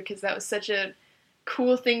there, because that was such a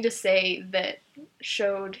cool thing to say that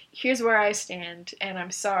showed, here's where I stand, and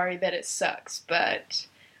I'm sorry that it sucks, but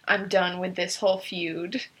I'm done with this whole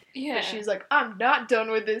feud. Yeah. But she's like, I'm not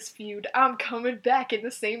done with this feud. I'm coming back in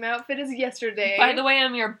the same outfit as yesterday. By the way,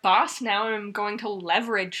 I'm your boss now, and I'm going to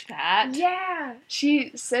leverage that. Yeah.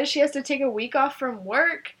 She says she has to take a week off from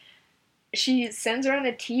work. She sends her on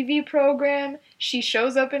a TV program. She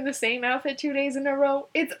shows up in the same outfit 2 days in a row.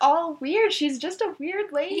 It's all weird. She's just a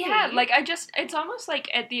weird lady. Yeah, like, it's almost like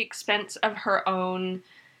at the expense of her own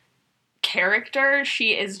character,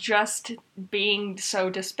 she is just being so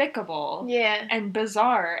despicable. Yeah. And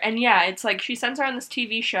bizarre. And yeah, it's like she sends her on this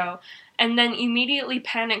TV show and then immediately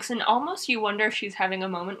panics, and almost you wonder if she's having a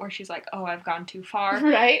moment where she's like, oh, I've gone too far.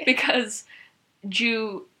 Right? Because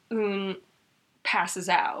Ju-eun passes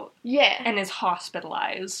out. Yeah. And is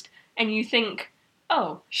hospitalized. And you think,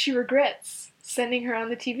 oh. She regrets sending her on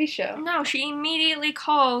the TV show. No, she immediately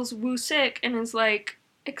calls Woo-sik and is like,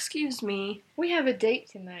 excuse me. We have a date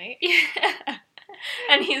tonight. Yeah.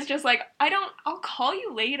 And he's just like, I'll call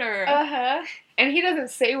you later. Uh-huh. And he doesn't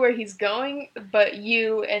say where he's going, but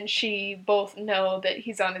you and she both know that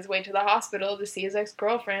he's on his way to the hospital to see his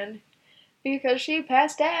ex-girlfriend. Because she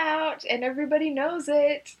passed out, and everybody knows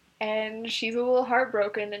it. And she's a little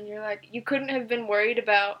heartbroken, and you're like, you couldn't have been worried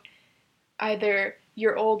about either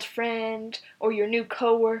your old friend, or your new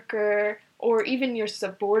coworker, or even your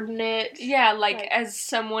subordinate. Yeah, like as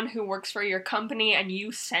someone who works for your company and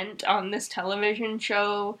you sent on this television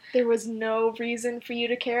show. There was no reason for you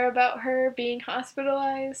to care about her being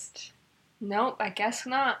hospitalized. Nope, I guess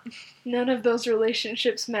not. None of those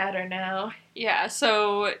relationships matter now. Yeah,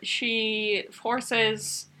 so she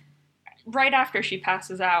forces, right after she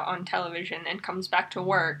passes out on television and comes back to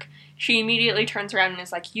work, she immediately turns around and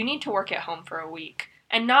is like, you need to work at home for a week.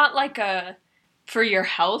 And not like a for your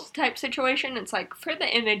health type situation, it's like for the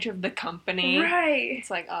image of the company. Right. It's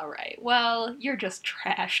like, alright, well, you're just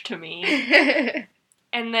trash to me.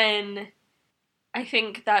 And then I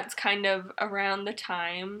think that's kind of around the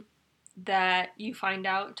time that you find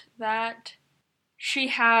out that she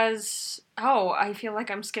has... Oh, I feel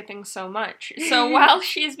like I'm skipping so much. So while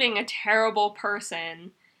she's being a terrible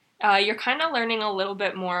person, you're kind of learning a little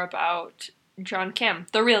bit more about John Kim.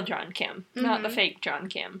 The real John Kim, not the fake John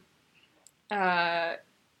Kim.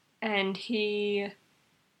 And he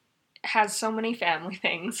has so many family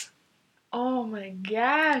things. Oh my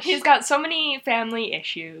gosh. He's got so many family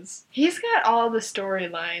issues. He's got all the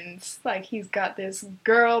storylines. Like, he's got this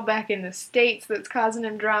girl back in the States that's causing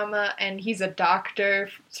him drama, and he's a doctor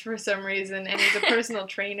for some reason, and he's a personal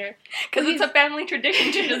trainer. Because it's a family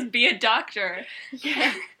tradition to just be a doctor.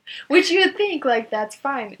 Yeah. Which you would think, like, that's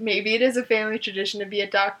fine. Maybe it is a family tradition to be a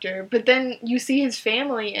doctor, but then you see his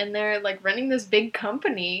family, and they're, like, running this big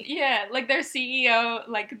company. Yeah, like, their CEO,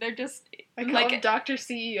 like, they're just... I call him Dr.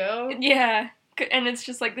 CEO. Yeah, and it's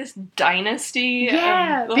just, like, this dynasty.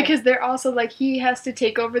 Yeah, because they're also, like, he has to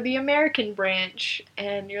take over the American branch,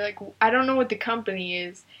 and you're like, I don't know what the company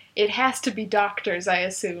is. It has to be doctors, I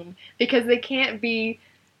assume, because they can't be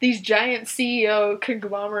these giant CEO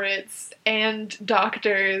conglomerates and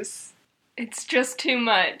doctors. It's just too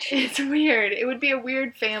much. It's weird. It would be a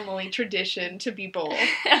weird family tradition to be both.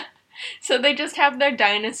 So they just have their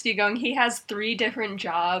dynasty going. He has 3 different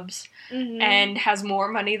jobs and has more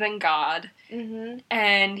money than God.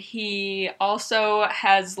 And he also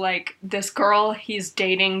has, like, this girl he's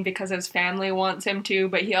dating because his family wants him to,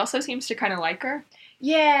 but he also seems to kind of like her.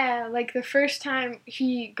 Yeah, like the first time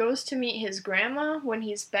he goes to meet his grandma when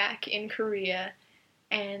he's back in Korea.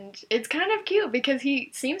 And it's kind of cute because he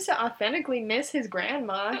seems to authentically miss his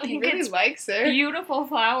grandma. He really likes her. Beautiful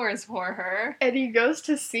flowers for her. And he goes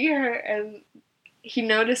to see her and he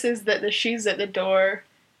notices that the shoes at the door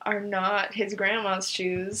are not his grandma's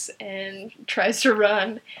shoes and tries to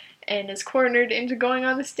run and is cornered into going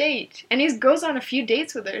on this date. And he goes on a few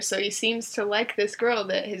dates with her, so he seems to like this girl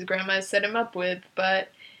that his grandma has set him up with, but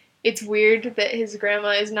it's weird that his grandma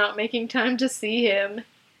is not making time to see him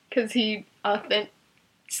because he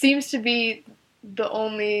seems to be the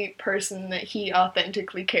only person that he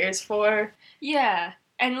authentically cares for. Yeah,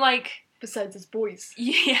 and like... Besides his boys.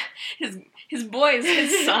 Yeah, his boys,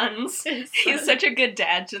 his sons. He's such a good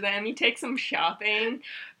dad to them. He takes them shopping.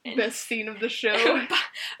 Best scene of the show.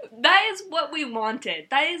 That is what we wanted.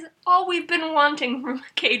 That is all we've been wanting from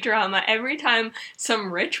K-drama. Every time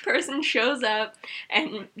some rich person shows up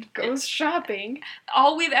and goes shopping,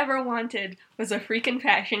 all we've ever wanted was a freaking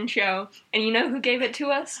fashion show. And you know who gave it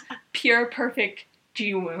to us? Pure perfect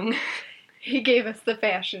Ji-woong. He gave us the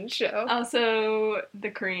fashion show. Also, the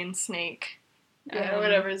Korean snake. Yeah,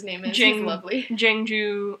 whatever his name is. He's lovely.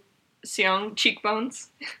 Jang-ju Seong, cheekbones,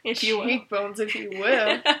 if you will. Cheekbones, if you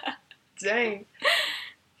will. Dang.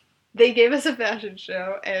 They gave us a fashion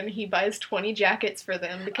show, and he buys 20 jackets for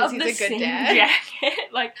them because Of he's the a good same dad. jacket.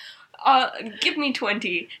 Like, give me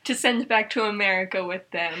 20 to send back to America with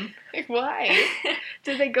them. Like, why?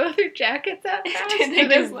 Did they go through jackets that fast? Did they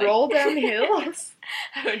Did they just, like- roll down hills?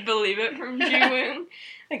 I would believe it from Ji-woon.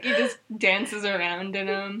 Like, he just dances around in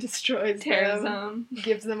them, Destroys tears them. them.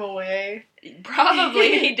 Gives them away.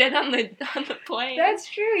 Probably he did on the plane. That's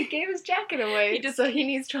true. He gave his jacket away. He just- So he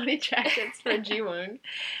needs 20 jackets for Ji-woon.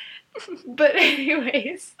 But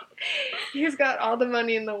anyways, he's got all the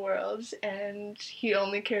money in the world, and he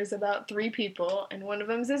only cares about 3 people, and one of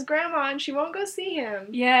them's his grandma, and she won't go see him.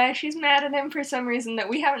 Yeah, she's mad at him for some reason that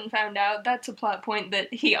we haven't found out. That's a plot point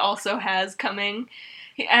that he also has coming.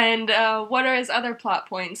 And what are his other plot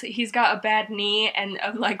points? He's got a bad knee and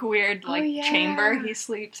a weird yeah. chamber he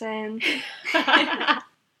sleeps in,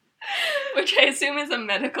 which I assume is a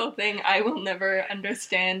medical thing I will never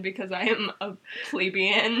understand because I am a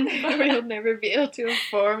plebeian. We'll never be able to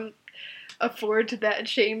afford that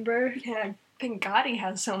chamber. Yeah, thank God he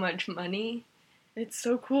has so much money. It's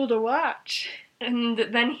so cool to watch. And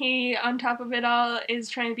then he, on top of it all, is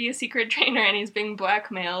trying to be a secret trainer and he's being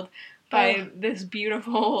blackmailed by this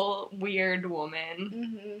beautiful, weird woman.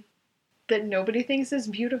 Mm-hmm. That nobody thinks is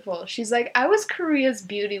beautiful. She's like, I was Korea's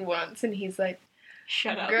beauty once, and he's like,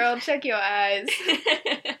 Shut up. girl, check your eyes.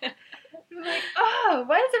 I'm like, oh,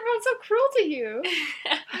 why is everyone so cruel to you?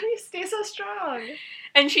 How do you stay so strong?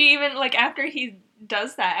 And she even, after he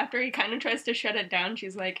does that, after he kind of tries to shut it down,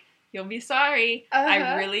 she's like, you'll be sorry. I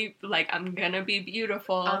Uh-huh. really, I'm gonna be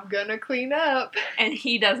beautiful. I'm gonna clean up. And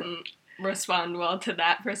he doesn't respond well to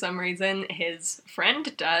that for some reason. His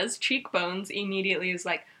friend does. Cheekbones immediately is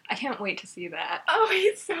like, I can't wait to see that. Oh,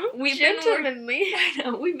 he's so We've been gentlemanly. I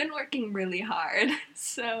know, we've been working really hard,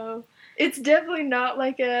 so... It's definitely not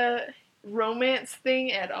like a romance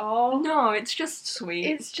thing at all. No, it's just sweet.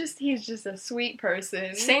 It's just, he's just a sweet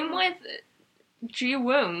person. Same with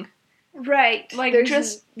Ji-woong. Right. There's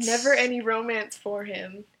There's never any romance for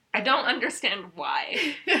him. I don't understand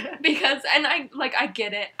why. Because, and I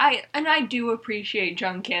get it. I do appreciate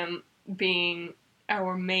Jung Kim being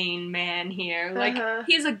our main man here. Uh-huh.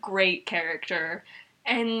 He's a great character,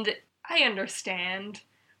 and I understand.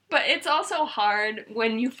 But it's also hard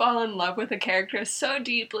when you fall in love with a character so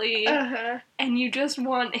deeply, Uh-huh. and you just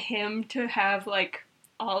want him to have,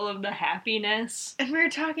 all of the happiness. And we were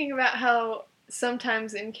talking about how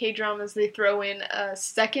sometimes in K-dramas they throw in a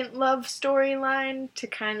second love storyline to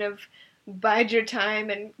kind of bide your time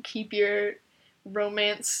and keep your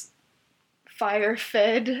romance fire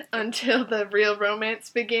fed until the real romance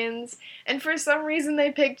begins. And for some reason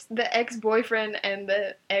they picked the ex-boyfriend and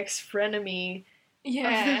the ex-frenemy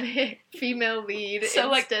Yeah. of the female lead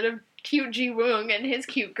So, instead of cute Ji-woong and his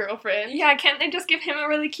cute girlfriend. Yeah, can't they just give him a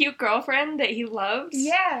really cute girlfriend that he loves?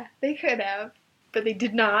 Yeah, they could have. But they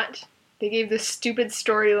did not. They gave this stupid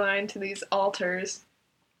storyline to these alters.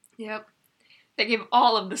 Yep. They gave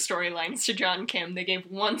all of the storylines to John Kim. They gave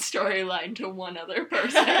one storyline to one other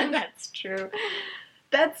person. That's true.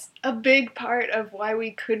 That's a big part of why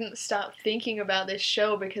we couldn't stop thinking about this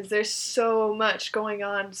show, because there's so much going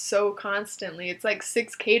on so constantly. It's like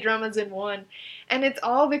 6 K-dramas in one, and it's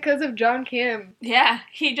all because of John Kim. Yeah,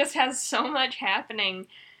 he just has so much happening,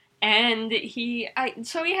 and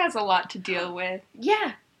so he has a lot to deal with.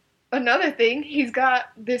 Yeah. Another thing, he's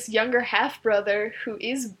got this younger half-brother who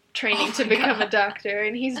is training Oh to my become a God. doctor,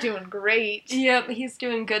 and he's doing great. Yep, he's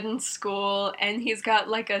doing good in school, and he's got a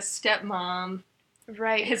stepmom,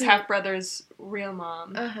 Right. his half-brother's real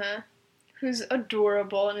mom. Uh-huh. Who's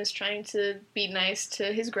adorable and is trying to be nice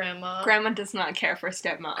to his grandma. Grandma does not care for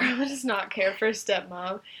stepmom. Grandma does not care for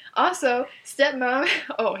stepmom. Also, stepmom...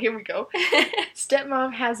 Oh, here we go.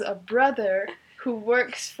 Stepmom has a brother who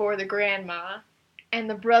works for the grandma, and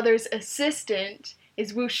the brother's assistant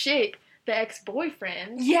is Woo Shik, the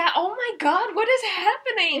ex-boyfriend. Yeah, oh my god, what is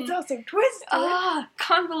happening? It's also twisted.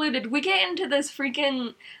 Convoluted. We get into this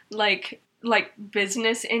freaking,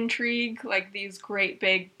 business intrigue, these great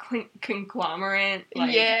big conglomerate,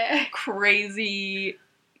 yeah. crazy...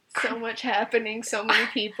 So much happening, so many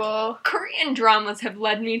people. Korean dramas have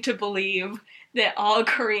led me to believe that all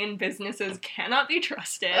Korean businesses cannot be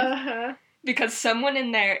trusted, Uh-huh. because someone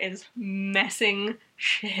in there is messing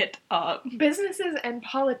shit up. Businesses and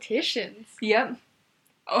politicians. Yep.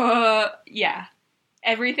 Yeah.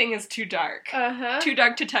 Everything is too dark. Uh-huh. Too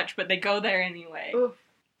dark to touch, but they go there anyway. Oof.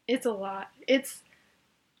 It's a lot.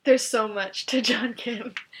 There's so much to John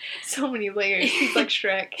Kim. So many layers. He's like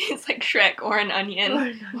Shrek. It's like Shrek or an onion. Or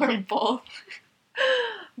an Or onion. both.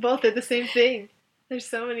 Both are the same thing. There's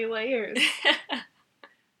so many layers.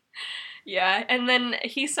 Yeah, and then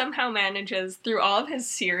he somehow manages, through all of his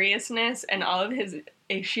seriousness and all of his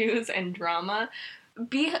issues and drama,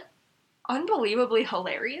 be unbelievably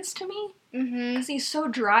hilarious to me. Mm-hmm. Because he's so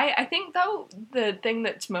dry. I think, though, the thing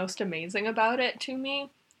that's most amazing about it to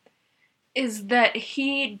me is that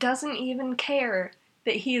he doesn't even care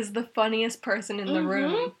that he is the funniest person in the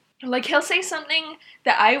room. Like, he'll say something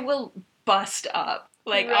that I will bust up.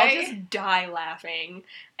 Like, I'll Right? just die laughing.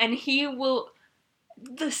 And he will...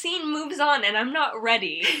 The scene moves on, and I'm not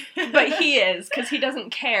ready. But he is, because he doesn't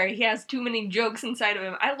care. He has too many jokes inside of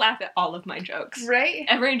him. I laugh at all of my jokes. Right?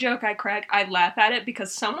 Every joke I crack, I laugh at it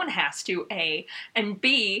because someone has to, A. And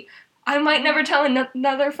B, I might never tell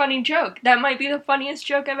another funny joke. That might be the funniest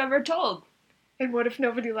joke I've ever told. And what if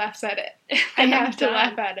nobody laughs at it? I And I'm have to done.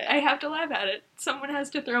 laugh at it. I have to laugh at it. Someone has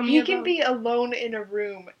to throw me He a can bone. be alone in a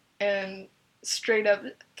room and straight up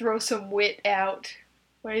throw some wit out.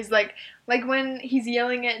 Where he's like when he's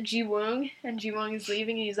yelling at Ji-woong and Ji-woong is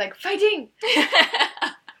leaving and he's like, fighting!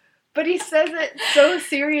 But he says it so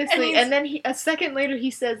seriously, and then a second later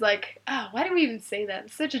he says like, oh, why do we even say that?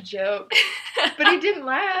 It's such a joke. But he didn't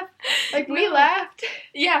laugh. Like, we No. laughed.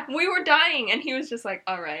 Yeah, we were dying, and he was just like,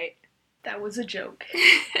 alright. That was a joke.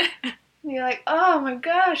 And you're like, oh my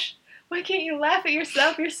gosh, why can't you laugh at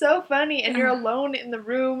yourself? You're so funny. And you're alone in the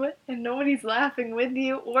room, and nobody's laughing with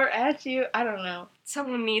you or at you. I don't know.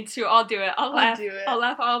 Someone needs to. I'll do it. I'll laugh. do it. I'll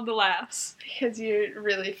laugh all the laughs. Because you're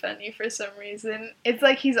really funny for some reason. It's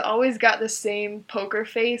like he's always got the same poker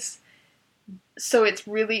face, so it's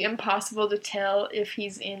really impossible to tell if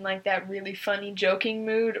he's in like that really funny joking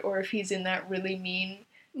mood or if he's in that really mean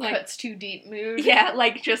Like, cuts too deep mood. yeah,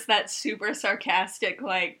 like just that super sarcastic,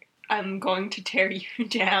 like, I'm going to tear you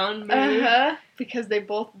down mood. Uh-huh. Because they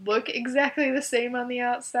both look exactly the same on the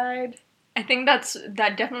outside. I think that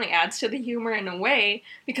definitely adds to the humor in a way,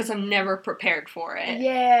 because I'm never prepared for it.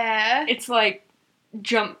 Yeah. It's like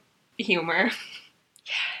jump humor.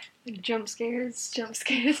 Yeah. Jump scares. Jump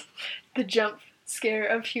scares. The jump scare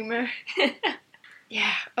of humor.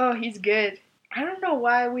 Yeah. Oh, he's good. I don't know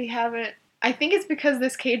why we haven't... I think it's because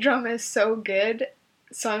this K-drama is so good,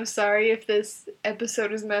 so I'm sorry if this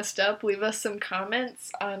episode is messed up. Leave us some comments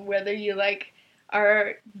on whether you like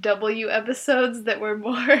our W episodes that were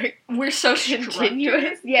more We're so continuous.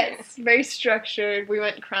 structured. Yes, very structured. We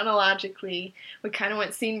went chronologically. We kind of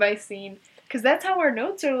went scene by scene. Because that's how our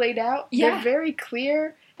notes are laid out. Yeah. They're very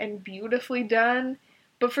clear and beautifully done.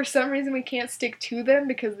 But for some reason we can't stick to them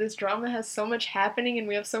because this drama has so much happening and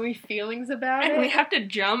we have so many feelings about And it. we have to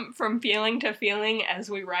jump from feeling to feeling as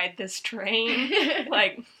we ride this train.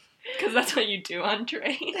 Like, because that's what you do on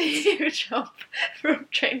trains. You jump from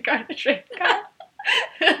train car to train car.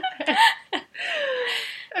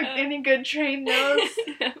 Any good train knows?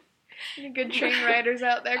 Any good train riders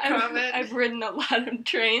out there comment? I've ridden a lot of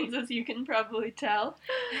trains, as you can probably tell.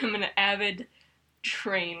 I'm an avid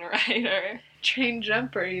train rider. Train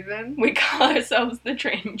jumper, even. We call ourselves the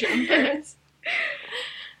train jumpers.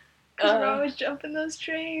 Because we're always jumping those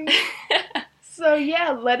trains. So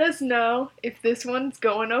yeah, let us know if this one's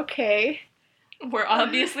going okay. We're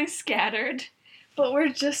obviously scattered. But we're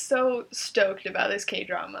just so stoked about this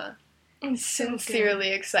K-drama. It's so good.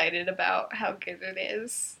 Sincerely excited about how good it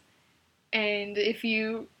is. And if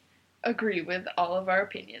you agree with all of our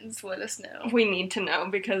opinions, let us know. We need to know,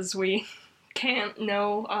 because we can't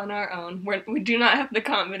know on our own. We do not have the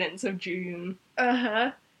confidence of June.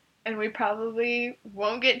 Uh-huh. And we probably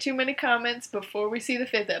won't get too many comments before we see the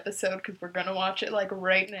 5th episode, because we're gonna watch it, like,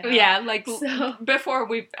 right now. Yeah, like, So- before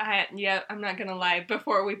I'm not gonna lie,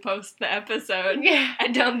 before we post the episode, Yeah. I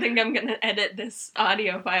don't think I'm gonna edit this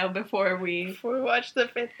audio file before we... Before we watch the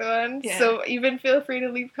 5th one. Yeah. So even feel free to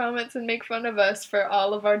leave comments and make fun of us for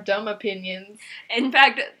all of our dumb opinions. In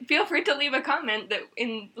fact, feel free to leave a comment that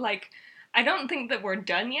I don't think that we're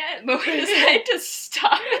done yet, but we decided to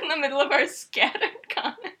stop in the middle of our scattered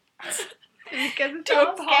comments Because it's to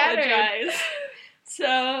all scattered. apologize.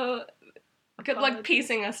 So, good luck Apologies.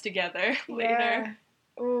 piecing us together later.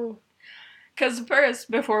 Yeah. Ooh. Because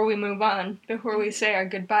first, before we move on, before we say our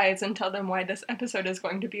goodbyes and tell them why this episode is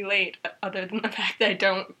going to be late, other than the fact that I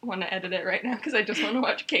don't want to edit it right now because I just want to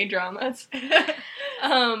watch K-dramas,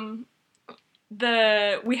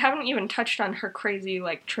 we haven't even touched on her crazy,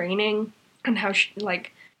 like, training and how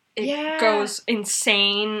Yeah. goes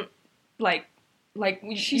insane, like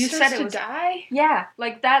She you starts said it to was... die? Yeah,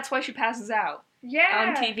 like, that's why she passes out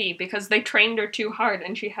Yeah. on TV, because they trained her too hard,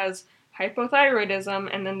 and she has hypothyroidism,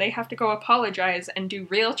 and then they have to go apologize and do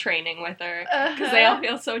real training with her, because they all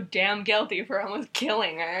feel so damn guilty for almost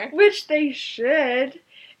killing her. Which they should.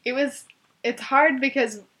 It's hard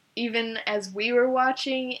because even as we were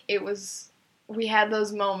watching, we had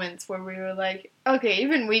those moments where we were like, okay,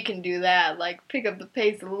 even we can do that. Like, pick up the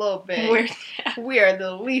pace a little bit. We are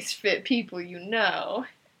the least fit people you know.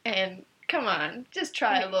 And come on, just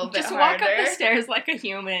try a little bit Just harder. walk up the stairs like a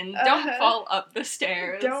human. Don't fall up the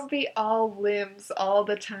stairs. Don't be all limbs all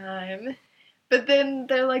the time. But then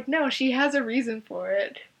they're like, no, she has a reason for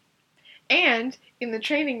it. And in the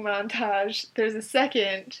training montage, there's a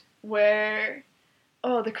second where,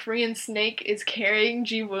 the Korean snake is carrying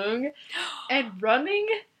Ji-woong and running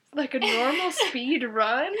like a normal speed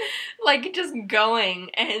run. Like, just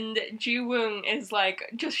going, and Ji-woong is, like,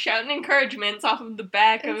 just shouting encouragements off of the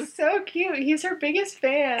back of... It's so cute. He's her biggest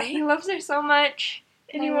fan. He loves her so much.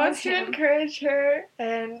 And he wants to encourage her,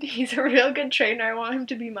 and he's a real good trainer. I want him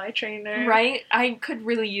to be my trainer. Right? I could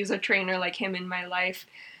really use a trainer like him in my life.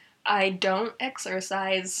 I don't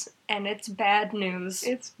exercise, and it's bad news.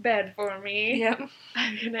 It's bad for me. Yep.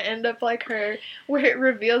 I'm gonna end up like her, where it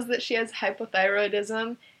reveals that she has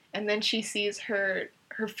hypothyroidism, and then she sees her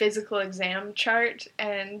physical exam chart,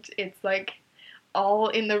 and it's like all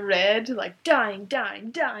in the red, like dying.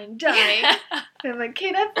 And I'm like,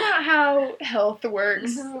 okay, that's not how health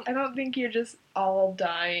works. No. I don't think you're just all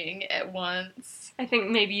dying at once. I think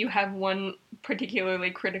maybe you have one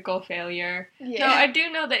particularly critical failure. Yeah. No, I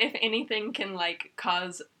do know that if anything can, like,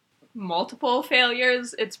 cause multiple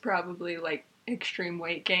failures, it's probably, like, extreme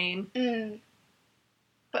weight gain.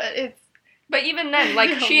 But even then,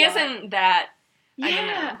 like, she isn't that...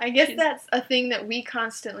 Yeah, I guess that's a thing that we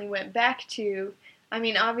constantly went back to. I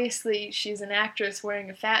mean, obviously, she's an actress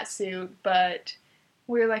wearing a fat suit, but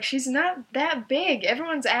we're like, she's not that big.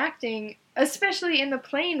 Everyone's acting, especially in the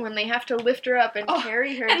plane when they have to lift her up and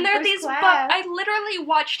carry her. And to there are first these... class. I literally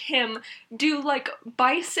watched him do, like,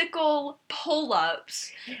 bicycle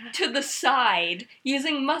pull-ups to the side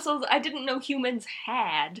using muscles I didn't know humans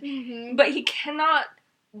had. Mm-hmm. But he cannot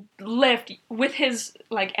lift with his,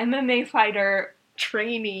 like, MMA fighter...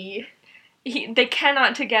 trainee. They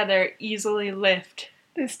cannot together easily lift.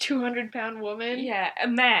 This 200-pound woman? Yeah,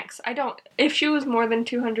 max. If she was more than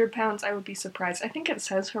 200 pounds, I would be surprised. I think it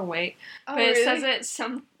says her weight. Oh, but really? it says it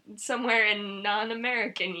somewhere in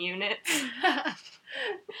non-American units.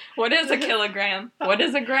 What is a kilogram? What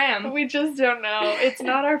is a gram? We just don't know. It's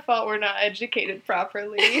not our fault we're not educated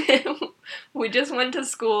properly. We just went to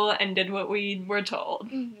school and did what we were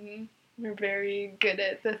told. Mm-hmm. We're very good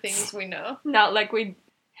at the things we know. Not like we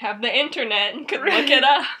have the internet and could look it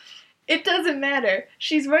up. It doesn't matter.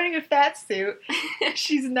 She's wearing a fat suit.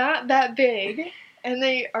 She's not that big. And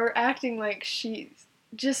they are acting like she's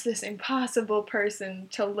just this impossible person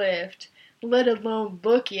to lift, let alone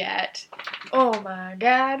look at. Oh my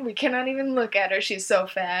god, we cannot even look at her. She's so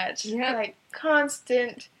fat. Yep. Like,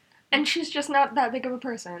 constant. And she's just not that big of a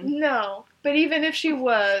person. No. But even if she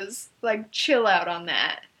was, like, chill out on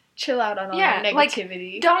that. Chill out on all that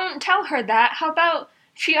negativity. Like, don't tell her that. How about...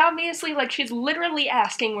 She obviously, like, she's literally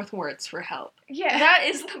asking with words for help. Yeah. That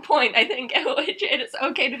is the point, I think, at which it is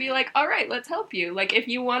okay to be like, alright, let's help you. Like, if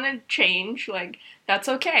you want to change, like, that's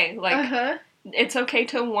okay. Like, it's okay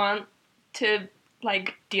to want to,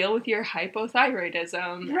 like, deal with your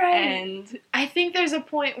hypothyroidism. Right. And I think there's a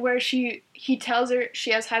point where he tells her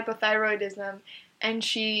she has hypothyroidism, and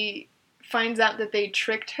she finds out that they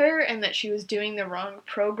tricked her and that she was doing the wrong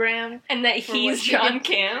program. And that he's John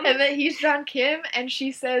Kim. And that he's John Kim, and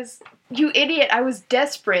she says, "You idiot, I was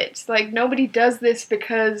desperate. Like, nobody does this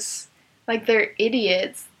because, like, they're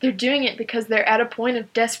idiots. They're doing it because they're at a point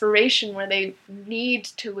of desperation where they need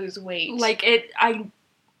to lose weight." Like,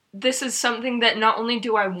 this is something that not only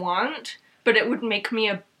do I want, but it would make me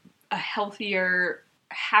a healthier,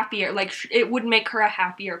 happier, like, it would make her a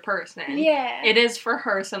happier person. Yeah. It is for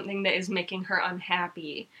her something that is making her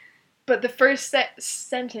unhappy. But the first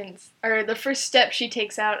sentence, or the first step she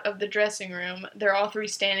takes out of the dressing room, they're all three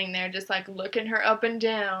standing there just, like, looking her up and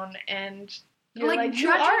down, and you're like, you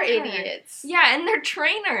judging are her. idiots. Yeah, and they're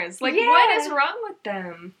trainers. Like, Yeah. what is wrong with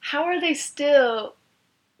them? How are they still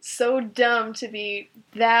so dumb to be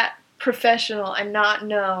that professional and not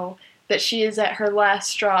know that she is at her last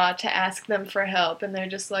straw to ask them for help, and they're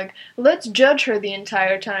just like, let's judge her the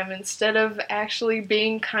entire time instead of actually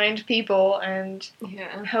being kind people and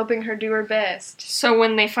helping her do her best. So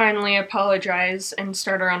when they finally apologize and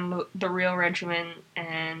start her on the real regimen,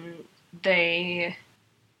 and they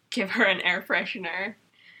give her an air freshener,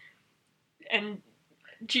 and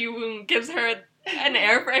Ji-woong gives her an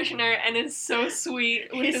air freshener and is so sweet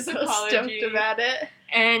with his apology. He's so stoked about it.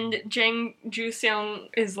 And Jang Joo-seong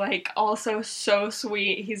is, like, also so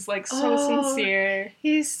sweet. He's, like, so sincere.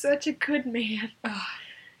 He's such a good man.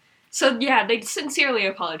 So, yeah, they sincerely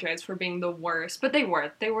apologize for being the worst, but they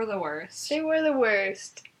were. They were the worst. They were the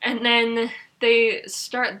worst. And then they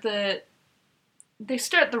start the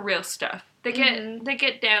real stuff. They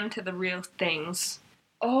get down to the real things.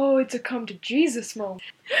 Oh, it's a come to Jesus moment.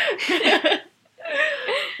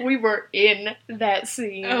 We were in that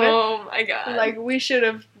scene. Oh my god. Like, we should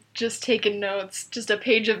have just taken notes, just a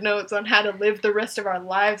page of notes on how to live the rest of our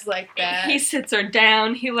lives like that. He sits her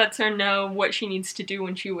down, he lets her know what she needs to do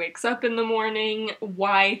when she wakes up in the morning,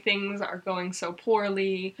 why things are going so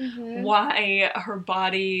poorly, why her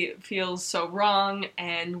body feels so wrong,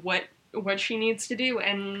 and what she needs to do.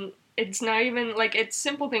 And it's not even, like, it's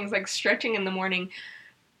simple things like stretching in the morning.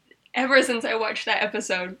 Ever since I watched that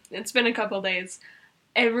episode, it's been a couple days,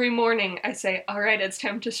 every morning I say, alright, it's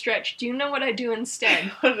time to stretch. Do you know what I do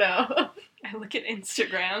instead? Oh no. I look at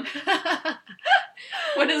Instagram.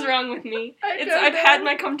 What is wrong with me? I've had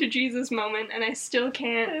my come to Jesus moment and I still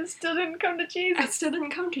can't. I still didn't come to Jesus. I still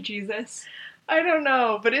didn't come to Jesus. I don't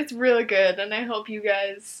know, but it's really good, and I hope you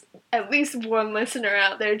guys, at least one listener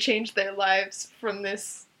out there, change their lives from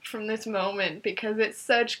this moment, because it's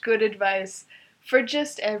such good advice for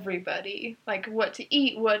just everybody. Like, what to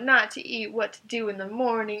eat, what not to eat, what to do in the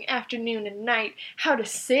morning, afternoon, and night, how to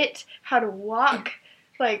sit, how to walk.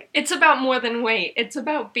 Like, it's about more than weight. It's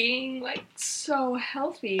about being, like, so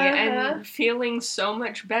healthy and feeling so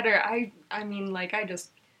much better. I mean, like, I just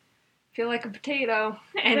feel like a potato,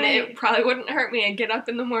 and it probably wouldn't hurt me. I'd get up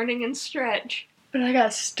in the morning and stretch. But I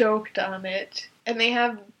got stoked on it. And they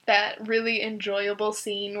have that really enjoyable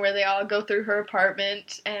scene where they all go through her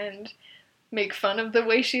apartment and make fun of the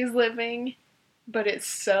way she's living, but it's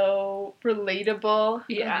so relatable.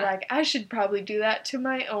 Yeah. I'm like, I should probably do that to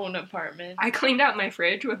my own apartment. I cleaned out my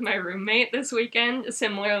fridge with my roommate this weekend,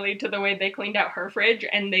 similarly to the way they cleaned out her fridge,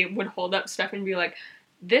 and they would hold up stuff and be like,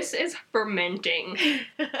 this is fermenting.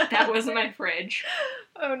 That was my fridge.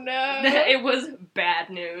 Oh no. It was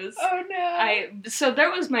bad news. Oh no. So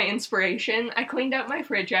that was my inspiration. I cleaned out my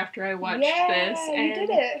fridge after I watched this. And you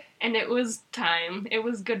did it. And it was time. It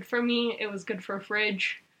was good for me. It was good for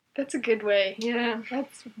fridge. That's a good way. Yeah.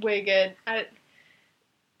 That's way good.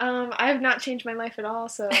 I have not changed my life at all,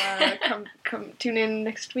 so come tune in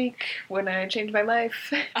next week when I change my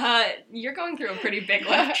life. You're going through a pretty big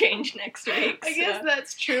life change next week. I guess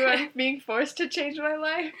that's true. I'm being forced to change my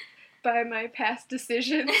life by my past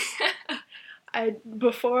decisions.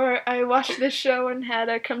 Before I watched this show and had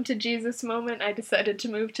a come to Jesus moment, I decided to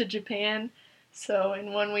move to Japan. So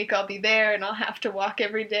in 1 week I'll be there and I'll have to walk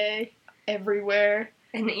every day, everywhere.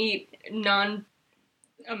 And eat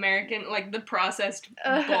non-American, like the processed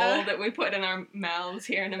bowl that we put in our mouths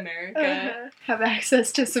here in America. Have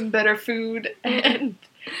access to some better food and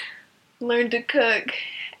learn to cook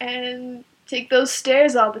and take those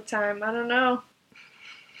stairs all the time. I don't know.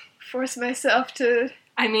 Force myself to...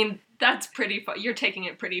 I mean, that's pretty far. You're taking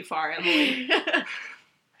it pretty far, Emily.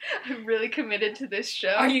 I'm really committed to this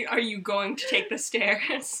show. Are you going to take the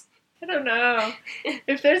stairs? I don't know.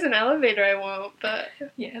 If there's an elevator, I won't, but...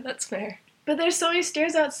 Yeah, that's fair. But there's so many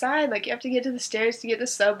stairs outside. Like, you have to get to the stairs to get the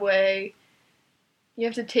subway. You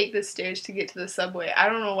have to take the stairs to get to the subway. I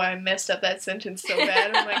don't know why I messed up that sentence so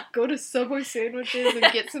bad. I'm like, go to Subway sandwiches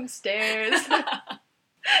and get some stairs.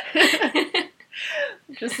 I'm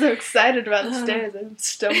just so excited about the stairs. I'm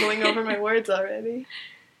stumbling over my words already.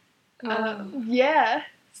 Yeah.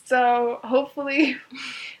 So, hopefully...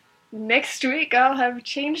 next week I'll have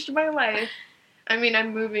changed my life. I mean,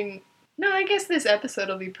 I'm moving... No, I guess this episode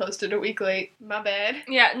will be posted a week late. My bad.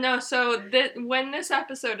 Yeah, no, so when this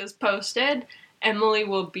episode is posted, Emily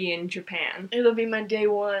will be in Japan. It'll be my day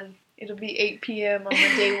one. It'll be 8 p.m. on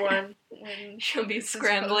my day one. She'll be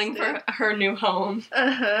scrambling for her new home.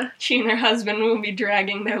 Uh-huh. She and her husband will be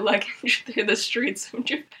dragging their luggage through the streets of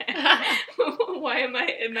Japan. Why am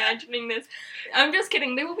I imagining this? I'm just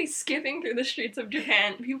kidding. They will be skipping through the streets of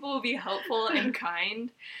Japan. People will be helpful and kind,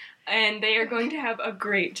 and they are going to have a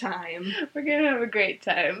great time. We're going to have a great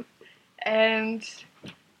time. And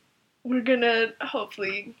we're going to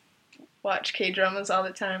hopefully watch K-dramas all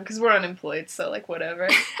the time, because we're unemployed, so, like, whatever.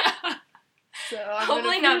 So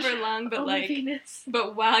hopefully not for long, but like, Venus.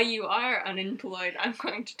 But while you are unemployed, I'm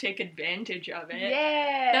going to take advantage of it.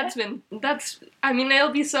 Yeah. I mean,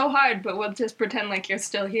 it'll be so hard, but we'll just pretend like you're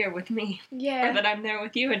still here with me. Yeah. Or that I'm there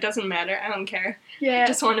with you. It doesn't matter. I don't care. Yeah. I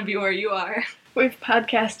just want to be where you are. We've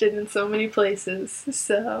podcasted in so many places,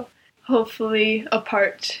 so hopefully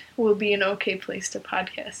Apart will be an okay place to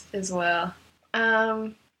podcast as well.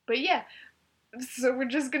 But yeah. So we're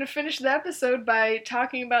just going to finish the episode by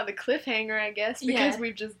talking about the cliffhanger, I guess, because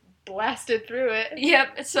we've just blasted through it.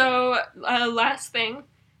 Yep, so last thing,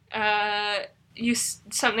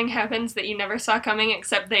 something happens that you never saw coming,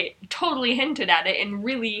 except they totally hinted at it in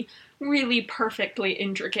really, really perfectly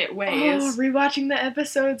intricate ways. Oh, rewatching the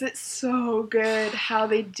episodes, it's so good how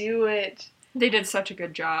they do it. They did such a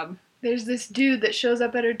good job. There's this dude that shows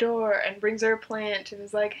up at her door and brings her a plant and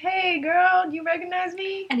is like, "Hey, girl, do you recognize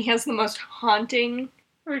me?" And he has the most haunting,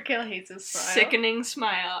 Raquel hates his smile. sickening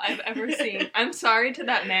smile I've ever seen. I'm sorry to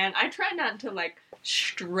that man. I try not to, like,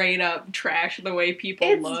 straight up trash the way people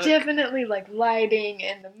It's look. definitely, like, lighting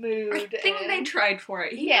and the mood. I think and... they tried for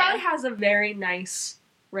it. He Yeah. probably has a very nice,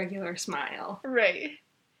 regular smile. Right.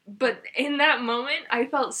 But in that moment, I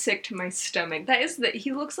felt sick to my stomach.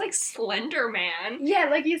 He looks like Slender Man. Yeah,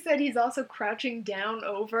 like you said, he's also crouching down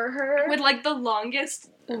over her. With, like, the longest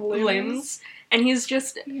limbs. And he's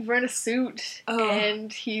just... He's wearing a suit. Ugh.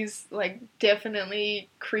 And he's, like, definitely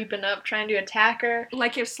creeping up, trying to attack her.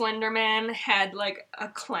 Like, if Slender Man had, like, a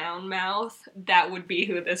clown mouth, that would be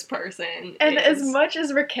who this person And is. as much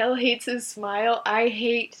as Raquel hates his smile, I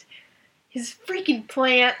hate his freaking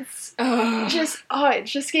plants. Ugh. It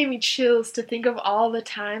just gave me chills to think of all the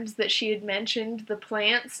times that she had mentioned the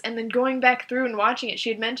plants, and then going back through and watching it, she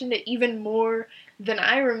had mentioned it even more than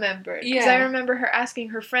I remembered. Because Yeah. I remember her asking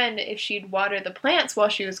her friend if she'd water the plants while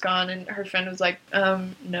she was gone, and her friend was like,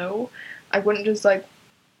 no, I wouldn't just, like,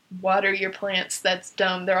 water your plants. That's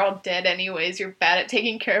dumb. They're all dead anyways. You're bad at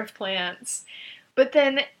taking care of plants. But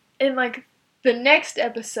then, in, like, the next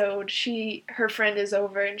episode, her friend is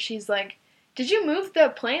over, and she's like, "Did you move the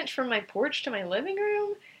plant from my porch to my living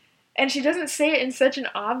room?" And she doesn't say it in such an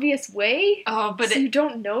obvious way, Oh, but so you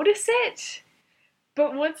don't notice it.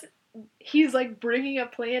 But once he's, like, bringing a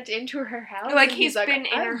plant into her house, Like, and he's been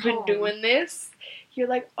in I've her been home. doing this, you're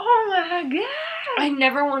like, oh my god! I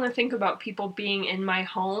never want to think about people being in my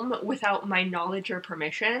home without my knowledge or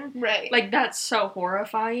permission. Right. Like, that's so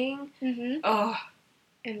horrifying. Mm-hmm. Ugh.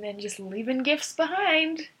 And then just leaving gifts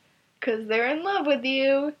behind, because they're in love with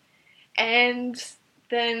you. And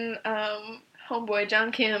then, homeboy,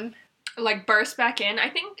 John Kim. Like, burst back in. I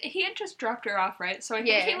think he had just dropped her off, right? So I think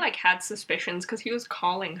Yeah. he, like, had suspicions because he was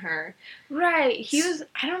calling her. Right.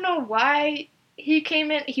 I don't know why he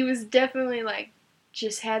came in. He was definitely, like,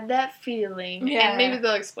 just had that feeling. Yeah. And maybe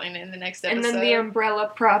they'll explain it in the next episode. And then the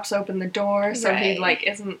umbrella props open the door, so he, Right. like,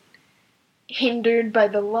 isn't... Hindered by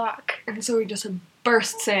the lock. And so he just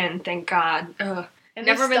bursts in, thank God. Ugh. And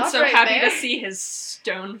they Never been stop so right happy there. to see his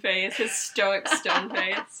stone face, his stoic stone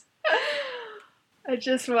face. I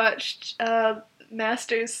just watched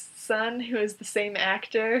Master's Son, who is the same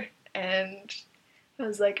actor, and I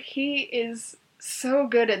was like, he is so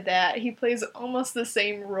good at that. He plays almost the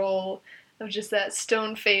same role of just that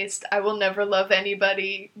stone-faced, I will never love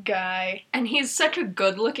anybody guy. And he's such a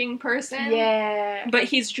good-looking person. Yeah. But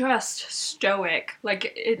he's just stoic.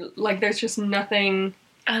 Like, there's just nothing...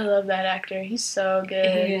 I love that actor. He's so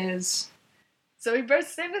good. He is. So he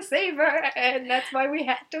bursts in to save her, and that's why we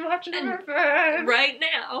had to watch number 5. Right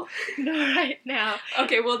now. No, right now.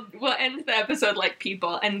 Okay, we'll end the episode like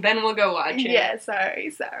people, and then we'll go watch it. Yeah,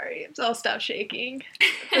 sorry. I'll stop shaking.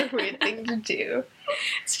 It's a weird thing to do.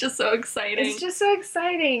 It's just so exciting. It's just so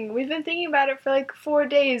exciting. We've been thinking about it for like 4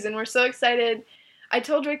 days, and we're so excited. I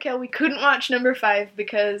told Raquel we couldn't watch number 5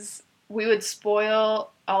 because we would spoil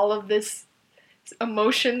all of this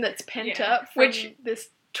emotion that's pent Yeah. up from Which- this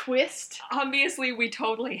twist. Obviously, we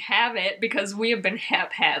totally have it because we have been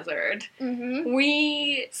haphazard. Mm-hmm.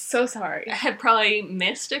 We So sorry. had probably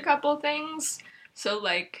missed a couple things. So,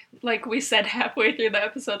 like we said halfway through the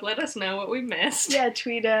episode, let us know what we missed. Yeah,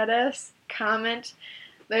 tweet at us, comment.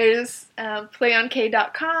 There's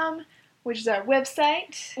playonk.com, which is our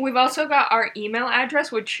website. We've also got our email address,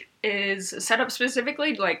 which is set up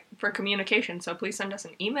specifically, like, for communication. So please send us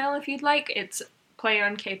an email if you'd like. It's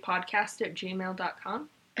playonkpodcast@gmail.com.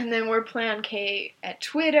 And then we're Play on K at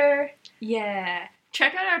Twitter. Yeah.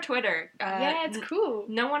 Check out our Twitter. Yeah, it's cool.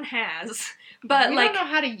 No one has. But, we like, don't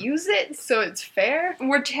know how to use it, so it's fair.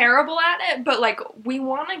 we're terrible at it, but, like, we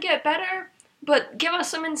want to get better, but give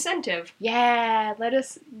us some incentive. Yeah, let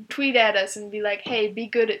us tweet at us and be like, hey, be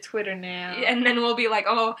good at Twitter now. And then we'll be like,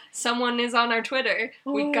 oh, someone is on our Twitter.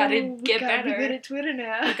 We gotta get we gotta better. be good at Twitter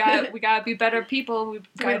now. We gotta be better people. We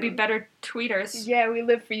gotta be better tweeters. Yeah, we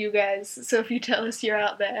live for you guys. So if you tell us you're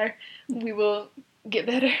out there, we will get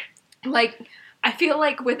better. Like, I feel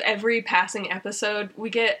like with every passing episode,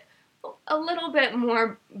 we get a little bit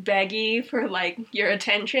more beggy for, like, your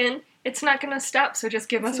attention. It's not gonna stop, so just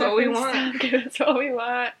give us what we want. Give us what we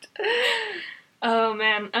want. Oh,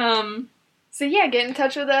 man. So yeah, get in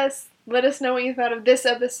touch with us. Let us know what you thought of this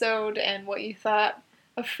episode and what you thought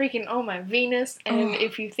of freaking Oh My Venus, and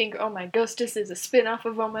if you think Oh My Ghostess is a spin-off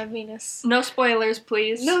of Oh My Venus. No spoilers,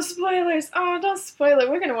 please. No spoilers! Oh, don't spoil it.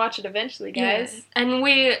 We're gonna watch it eventually, guys. Yeah. And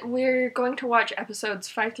we're going to watch episodes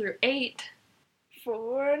 5 through 8.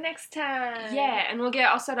 For next time. Yeah, and we'll get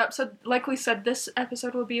all set up. So, like we said, this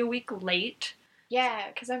episode will be a week late. Yeah,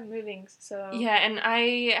 because I'm moving, so... Yeah, and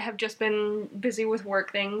I have just been busy with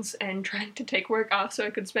work things and trying to take work off so I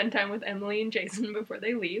could spend time with Emily and Jason before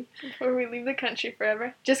they leave. Before we leave the country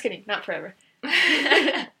forever. Just kidding, not forever.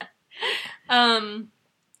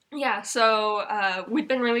 Yeah, so we've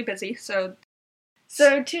been really busy, so...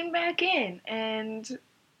 So tune back in and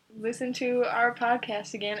listen to our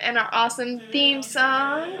podcast again and our awesome theme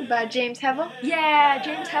song by James Hevel. Yeah,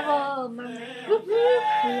 James Hevel, my man. Whoop, whoop.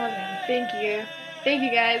 We love him. Thank you. Thank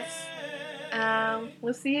you, guys.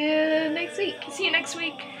 We'll see you next week. See you next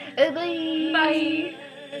week. Bye. Bye.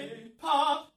 Pop.